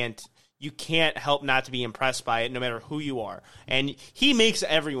 You can't help not to be impressed by it, no matter who you are. And he makes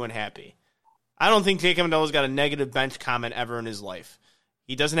everyone happy. I don't think Jake Amendola's got a negative bench comment ever in his life.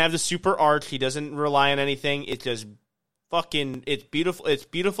 He doesn't have the super arch. He doesn't rely on anything. It's just it's beautiful. It's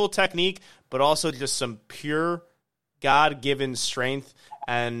beautiful technique, but also just some pure God-given strength.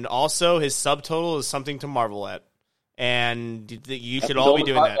 And also his subtotal is something to marvel at. And you should all be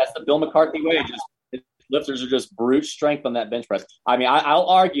doing that. That's the Bill McCarthy way. His lifters are just brute strength on that bench press. I mean, I'll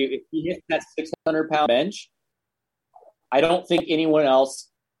argue if he hits that 600-pound bench, I don't think anyone else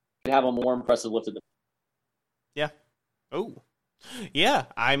could have a more impressive lift. Yeah. Oh. Yeah,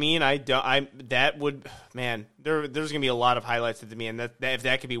 I mean, there's gonna be a lot of highlights at the end. That if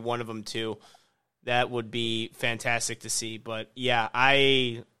that could be one of them too, that would be fantastic to see. But yeah,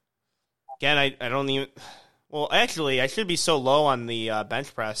 I don't even. Well, actually, I should be so low on the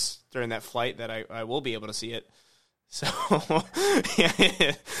bench press during that flight that I will be able to see it. So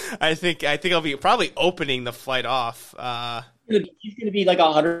yeah, I think I'll be probably opening the flight off. He's going to be like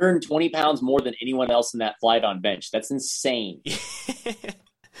 120 pounds more than anyone else in that flight on bench. That's insane.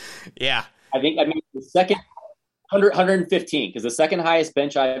 Yeah. I mean, the second 115, because the second highest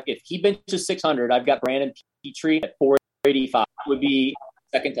bench, if he benches 600, I've got Brandon Petrie at 485. Would be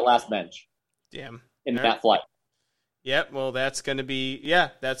second to last bench. Damn. In that flight. Yep. Well, that's going to be,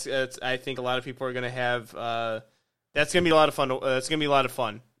 that's I think a lot of people are going to have, that's going to be a lot of fun. That's going to be a lot of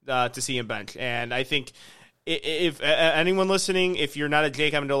fun to see him bench. And I think, if anyone listening, if you're not a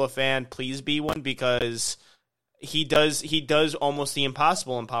Jake Amendola fan, please be one, because he does almost the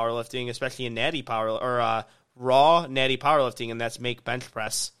impossible in powerlifting, especially in natty power or raw natty powerlifting, and that's make bench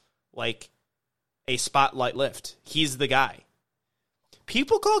press like a spotlight lift. He's the guy.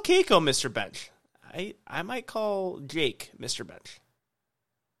 People call Keiko Mr. Bench. I might call Jake Mr. Bench.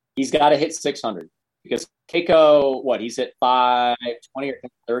 He's got to hit 600 because Keiko, he's hit 520 or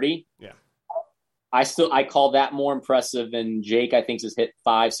 30? Yeah. I call that more impressive than Jake, I think, has hit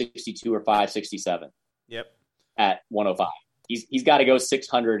 562 or 567. Yep. At 105. He's got to go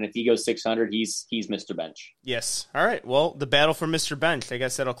 600, and if he goes 600, he's Mr. Bench. Yes. All right. Well, the battle for Mr. Bench. I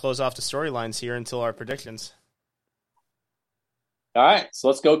guess that'll close off the storylines here until our predictions. All right. So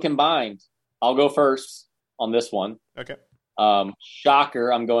let's go combined. I'll go first on this one. Okay.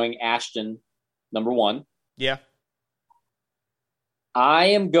 Shocker. I'm going Ashton, number 1. Yeah. I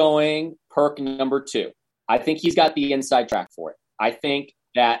am going Perk number 2. I think he's got the inside track for it. I think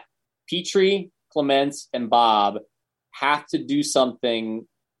that Petrie, Clements, and Bob have to do something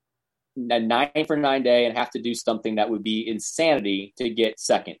a 9-for-9 day and have to do something that would be insanity to get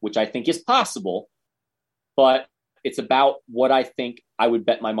second, which I think is possible, but it's about what I think I would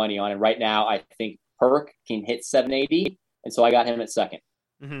bet my money on. And right now I think Perk can hit 780. And so I got him at second.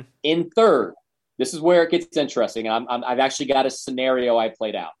 Mm-hmm. In third, this is where it gets interesting. I've actually got a scenario I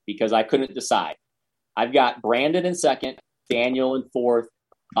played out because I couldn't decide. I've got Brandon in second, Daniel in fourth,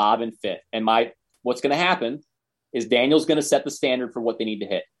 Bob in fifth. And what's going to happen is Daniel's going to set the standard for what they need to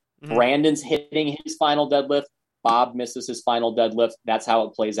hit. Mm-hmm. Brandon's hitting his final deadlift. Bob misses his final deadlift. That's how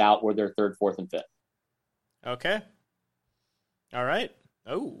it plays out where they're third, fourth, and fifth. Okay. All right.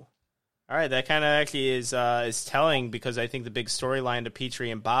 Oh. All right. That kind of actually is telling because I think the big storyline to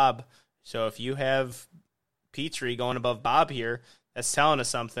Petrie and Bob. So if you have Petrie going above Bob here, that's telling us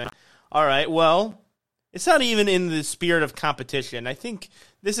something. All right. Well, it's not even in the spirit of competition. I think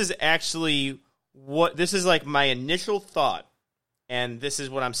this is actually this is like my initial thought, and this is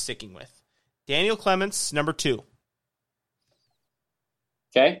what I'm sticking with. Daniel Clements, number 2.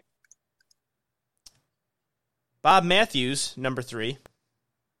 Okay. Bob Matthews, number 3.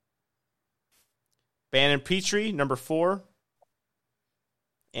 Brandon Petrie, number 4.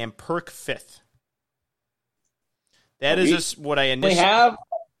 And Perk 5th. That is just what I initially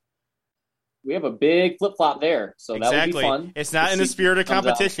We have a big flip-flop there, so exactly. That would be fun. It's not in the spirit of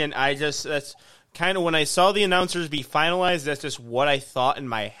competition. That's kind of when I saw the announcers be finalized, that's just what I thought in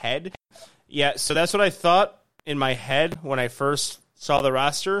my head. Yeah, so that's what I thought in my head when I first saw the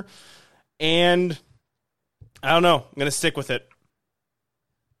roster. And I don't know. I'm going to stick with it.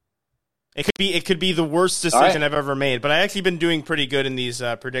 It could be the worst decision I've ever made, but I actually been doing pretty good in these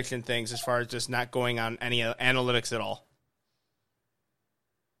prediction things as far as just not going on any analytics at all.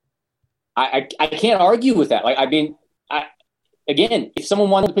 I can't argue with that. again, if someone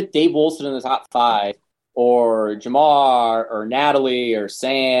wanted to put Dave Wilson in the top 5, or Jamar, or Natalie, or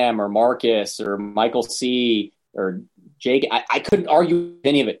Sam, or Marcus, or Michael C., or Jake, I couldn't argue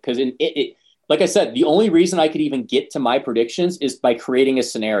any of it because like I said, the only reason I could even get to my predictions is by creating a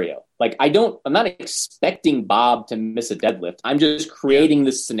scenario. Like I'm not expecting Bob to miss a deadlift. I'm just creating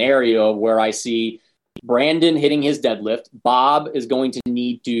this scenario where I see Brandon hitting his deadlift. Bob is going to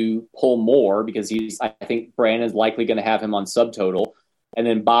need to pull more because I think Brandon's likely going to have him on subtotal. And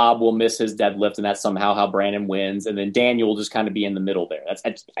then Bob will miss his deadlift, and that's somehow how Brandon wins. And then Daniel will just kind of be in the middle there.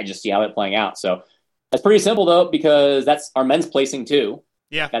 I just see how that's playing out. So that's pretty simple, though, because that's our men's placing, too.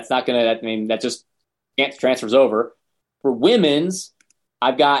 Yeah. That's not going to – that just transfers over. For women's,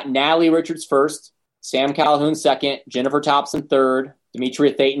 I've got Natalie Richards first, Sam Calhoun second, Jennifer Thompson third,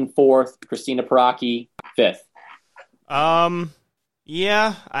 Demetria Thayton fourth, Christina Paraki fifth.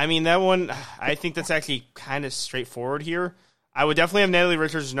 Yeah, I mean, that one, I think that's actually kind of straightforward here. I would definitely have Natalie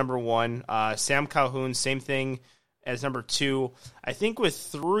Richards as number 1. Sam Calhoun, same thing as number 2. I think with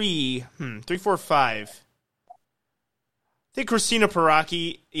 3, 4, 5. I think Christina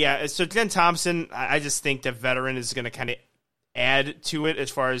Paraki, yeah. So Jen Thompson, I just think the veteran is going to kind of add to it as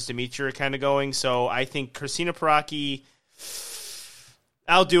far as Demetria kind of going. So I think Christina Paraki,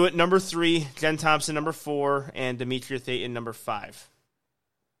 I'll do it. Number 3, Jen Thompson, number 4, and Demetria Thayton, number 5.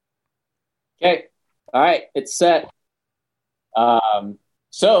 Okay. All right. It's set.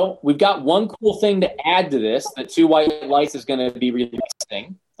 So we've got one cool thing to add to this that Two White Lights is going to be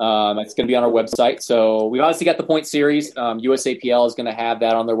releasing. It's going to be on our website. So we've obviously got the point series. USAPL is going to have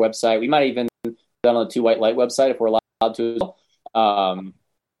that on their website. We might even do that on the Two White Light website if we're allowed to.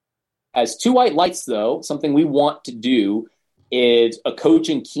 As Two White Lights, though, something we want to do is a coach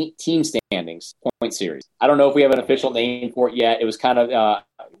and team standings point series. I don't know if we have an official name for it yet. It was kind of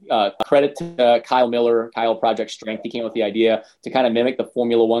credit to Kyle Miller, Kyle Project Strength. He came up with the idea to kind of mimic the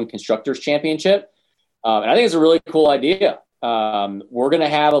Formula One Constructors Championship. And I think it's a really cool idea. We're going to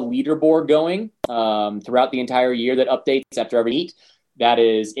have a leaderboard going throughout the entire year that updates after every meet. That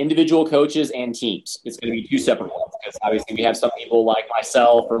is individual coaches and teams. It's going to be 2 separate ones because obviously we have some people like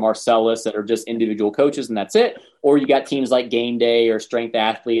myself or Marcellus that are just individual coaches and that's it. Or you got teams like Game Day or Strength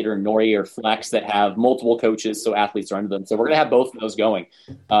Athlete or Nori or Flex that have multiple coaches, so athletes are under them. So we're going to have both of those going.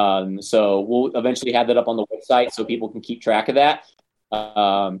 So we'll eventually have that up on the website so people can keep track of that.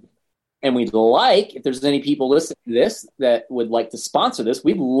 And we'd like, if there's any people listening to this that would like to sponsor this,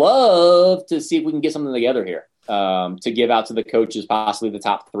 we'd love to see if we can get something together here to give out to the coaches, possibly the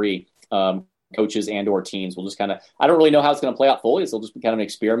top 3 coaches and or teams. We'll just kind of, I don't really know how it's going to play out fully. So it'll just be kind of an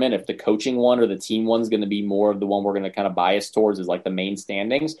experiment. If the coaching one or the team one's going to be more of the one we're going to kind of bias towards is like the main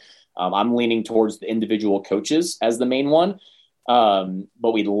standings. I'm leaning towards the individual coaches as the main one.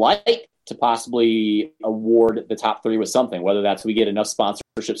 But we'd like to possibly award the top 3 with something, whether that's we get enough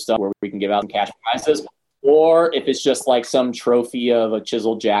sponsorship stuff where we can give out some cash prizes, or if it's just like some trophy of a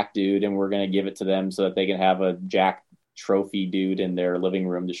chiseled Jack dude and we're going to give it to them so that they can have a Jack trophy dude in their living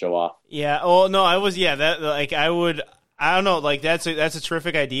room to show off. Yeah. Well, no, I don't know. Like that's a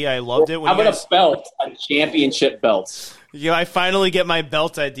terrific idea. I loved it. How about a belt, a championship belt? I finally get my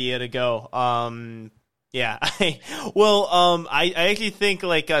belt idea to go. Yeah. I actually think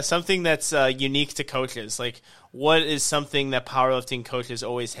like something that's unique to coaches. Like, what is something that powerlifting coaches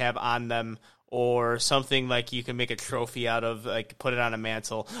always have on them, or something like you can make a trophy out of, like put it on a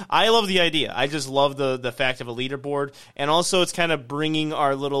mantle. I love the idea. I just love the fact of a leaderboard, and also it's kind of bringing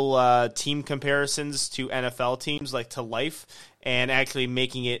our little team comparisons to NFL teams like to life, and actually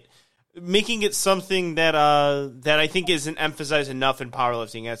making it something that I think isn't emphasized enough in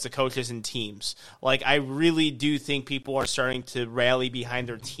powerlifting as the coaches and teams. Like, I really do think people are starting to rally behind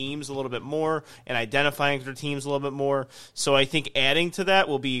their teams a little bit more and identifying their teams a little bit more. So I think adding to that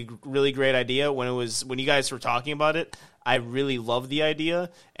will be a really great idea. When you guys were talking about it, I really love the idea.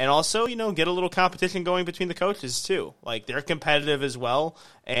 And also, get a little competition going between the coaches too. Like, they're competitive as well,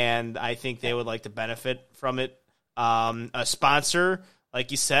 and I think they would like to benefit from it. A sponsor,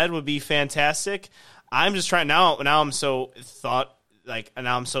 like you said, would be fantastic. I'm just trying now I'm so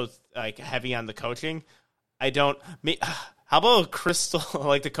heavy on the coaching. How about a crystal,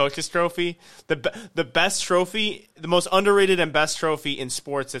 like the coach's trophy? The best trophy, the most underrated and best trophy in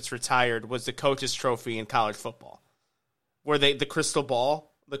sports that's retired was the coach's trophy in college football, where the crystal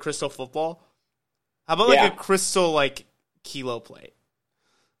ball, the crystal football. How about a crystal like kilo plate?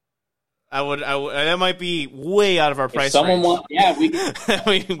 I would. That might be way out of our price range.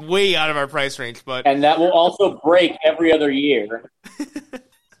 Way out of our price range, and that will also break every other year.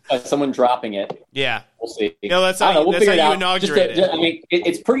 Someone dropping it. Yeah, we'll see. No, that's how you inaugurate it. I mean,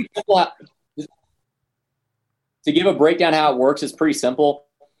 it's pretty simple. to give a breakdown how it works, it's pretty simple.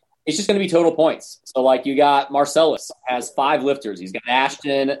 It's just going to be total points. So, like, you got Marcellus has 5 lifters. He's got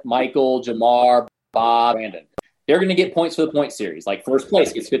Ashton, Michael, Jamar, Bob, Brandon. They're going to get points for the point series. Like, first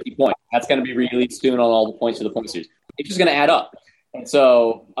place gets 50 points. That's going to be released soon on all the points for the point series. It's just going to add up. And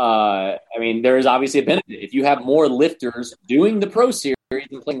so, there is obviously a benefit. If you have more lifters doing the pro series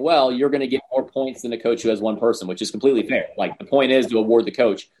and playing well, you're going to get more points than a coach who has one person, which is completely fair. Like, the point is to award the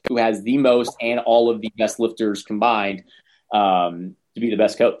coach who has the most and all of the best lifters combined to be the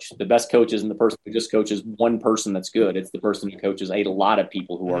best coach. The best coach isn't the person who just coaches one person that's good. It's the person who coaches a lot of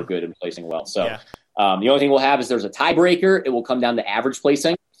people who are good and placing well. So the only thing we'll have is there's a tiebreaker. It will come down to average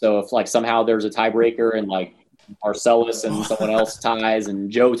placing. So if, like, somehow there's a tiebreaker and, like, Marcellus and someone else ties and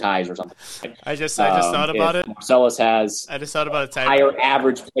Joe ties or something. I just thought about it. Marcellus has I just thought about a higher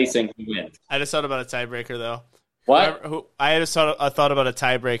average placing, he wins. I just thought about a tiebreaker, though. What? I thought about a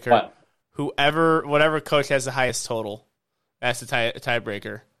tiebreaker. What? Whatever coach has the highest total, that's the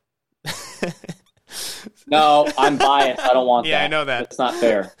tiebreaker. No, I'm biased. I don't want that. Yeah, I know that. It's not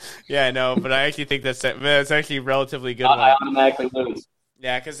fair. Yeah, I know, but I actually think that's actually a relatively good I one. automatically lose.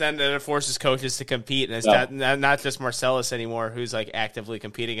 Yeah, because then it forces coaches to compete, and it's not just Marcellus anymore, who's like actively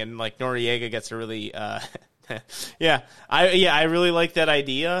competing, and like Noriega gets a really, I really like that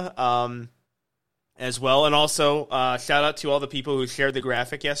idea as well, and also shout out to all the people who shared the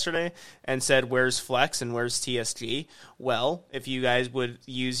graphic yesterday and said where's Flex and where's TSG. Well, if you guys would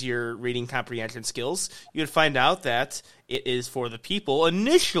use your reading comprehension skills, you'd find out that it is for the people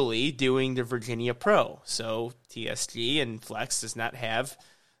initially doing the Virginia Pro. So TSG and Flex does not have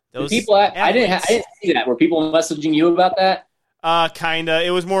those. People, I didn't see that. Were people messaging you about that? Kinda.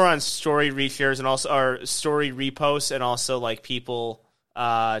 It was more on story reshares and also our story reposts, and also like people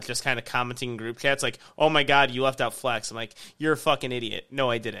just kind of commenting in group chats like, "Oh my God, you left out Flex." I'm like, "You're a fucking idiot." No,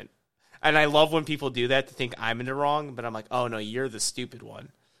 I didn't. And I love when people do that to think I'm in the wrong, but I'm like, "Oh no, you're the stupid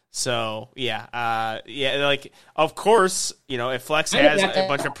one." So, like, of course, if Flex has a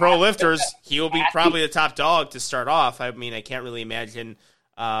bunch of pro lifters, he will be probably the top dog to start off. I mean, I can't really imagine.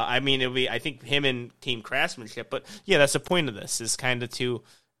 It'll be, I think, him and Team Craftsmanship. But, yeah, that's the point of this, is kind of to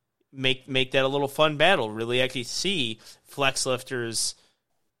make that a little fun battle, really actually see Flex lifters,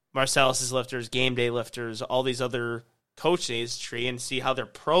 Marcellus's lifters, Game Day lifters, all these other coaches tree, and see how their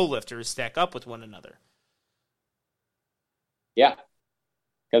pro lifters stack up with one another. Yeah.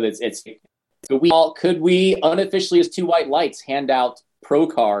 Because could we unofficially as Two White Lights hand out pro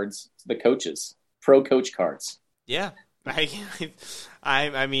cards to the coaches, pro coach cards? Yeah, I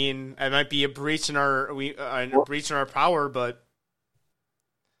mean, it might be a breach in our power, but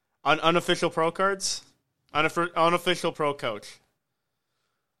unofficial pro cards, unofficial pro coach.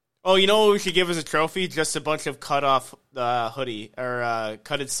 Oh, you know what we should give as a trophy? Just a bunch of cut off hoodie or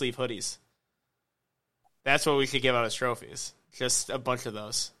cutted sleeve hoodies. That's what we should give out as trophies. Just a bunch of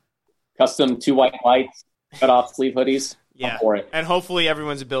those. Custom Two White Lights, cut-off sleeve hoodies. Yeah, for it. And hopefully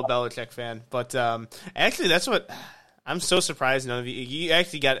everyone's a Bill Belichick fan. But actually, that's what I'm so surprised. None of you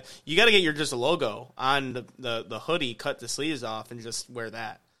actually got to get your just logo on the hoodie, cut the sleeves off, and just wear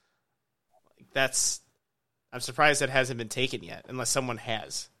that. I'm surprised that hasn't been taken yet, unless someone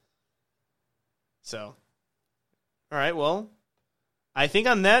has. So, all right. Well, I think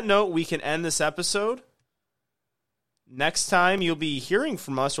on that note we can end this episode. Next time you'll be hearing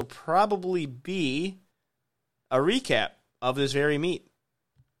from us will probably be a recap of this very meet,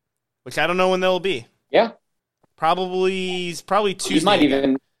 which I don't know when that will be. Yeah, probably Tuesday. You might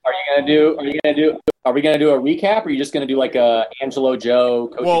even. Are we gonna do a recap, or are you just gonna do like a Angelo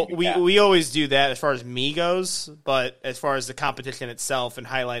Joe? Well, we always do that as far as me goes, but as far as the competition itself and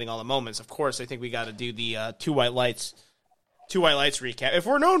highlighting all the moments, of course, I think we got to do the Two White Lights recap. If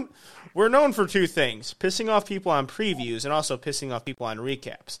we're known for two things: pissing off people on previews and also pissing off people on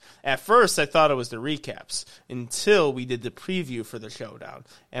recaps. At first, I thought it was the recaps until we did the preview for the showdown,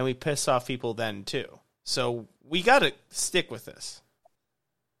 and we pissed off people then too. So we got to stick with this.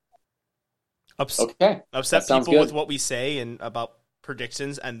 Upset people with what we say and about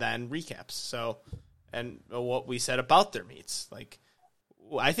predictions, and then recaps. So, and what we said about their meets. Like,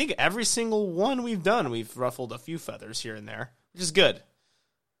 I think every single one we've done, we've ruffled a few feathers here and there, which is good.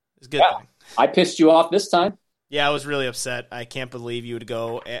 It's a good thing. I pissed you off this time. Yeah, I was really upset. I can't believe you would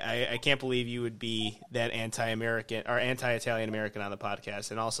go. I can't believe you would be that anti-American or anti-Italian American on the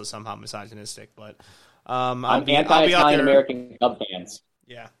podcast, and also somehow misogynistic. But I'm anti-Italian American Cub fans.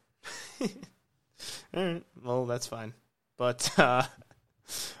 Yeah. All right. Well, that's fine. But all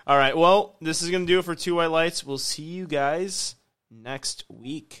right. Well, this is gonna do it for Two White Lights. We'll see you guys next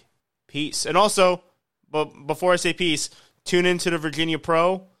week. Peace. And also, but before I say peace, tune into the Virginia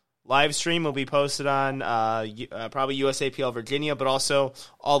Pro live stream will be posted on probably USAPL Virginia, but also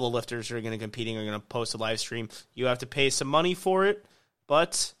all the lifters who are going to competing are going to post a live stream. You have to pay some money for it,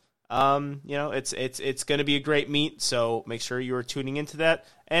 but it's going to be a great meet, so make sure you are tuning into that.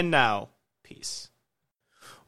 And now, peace.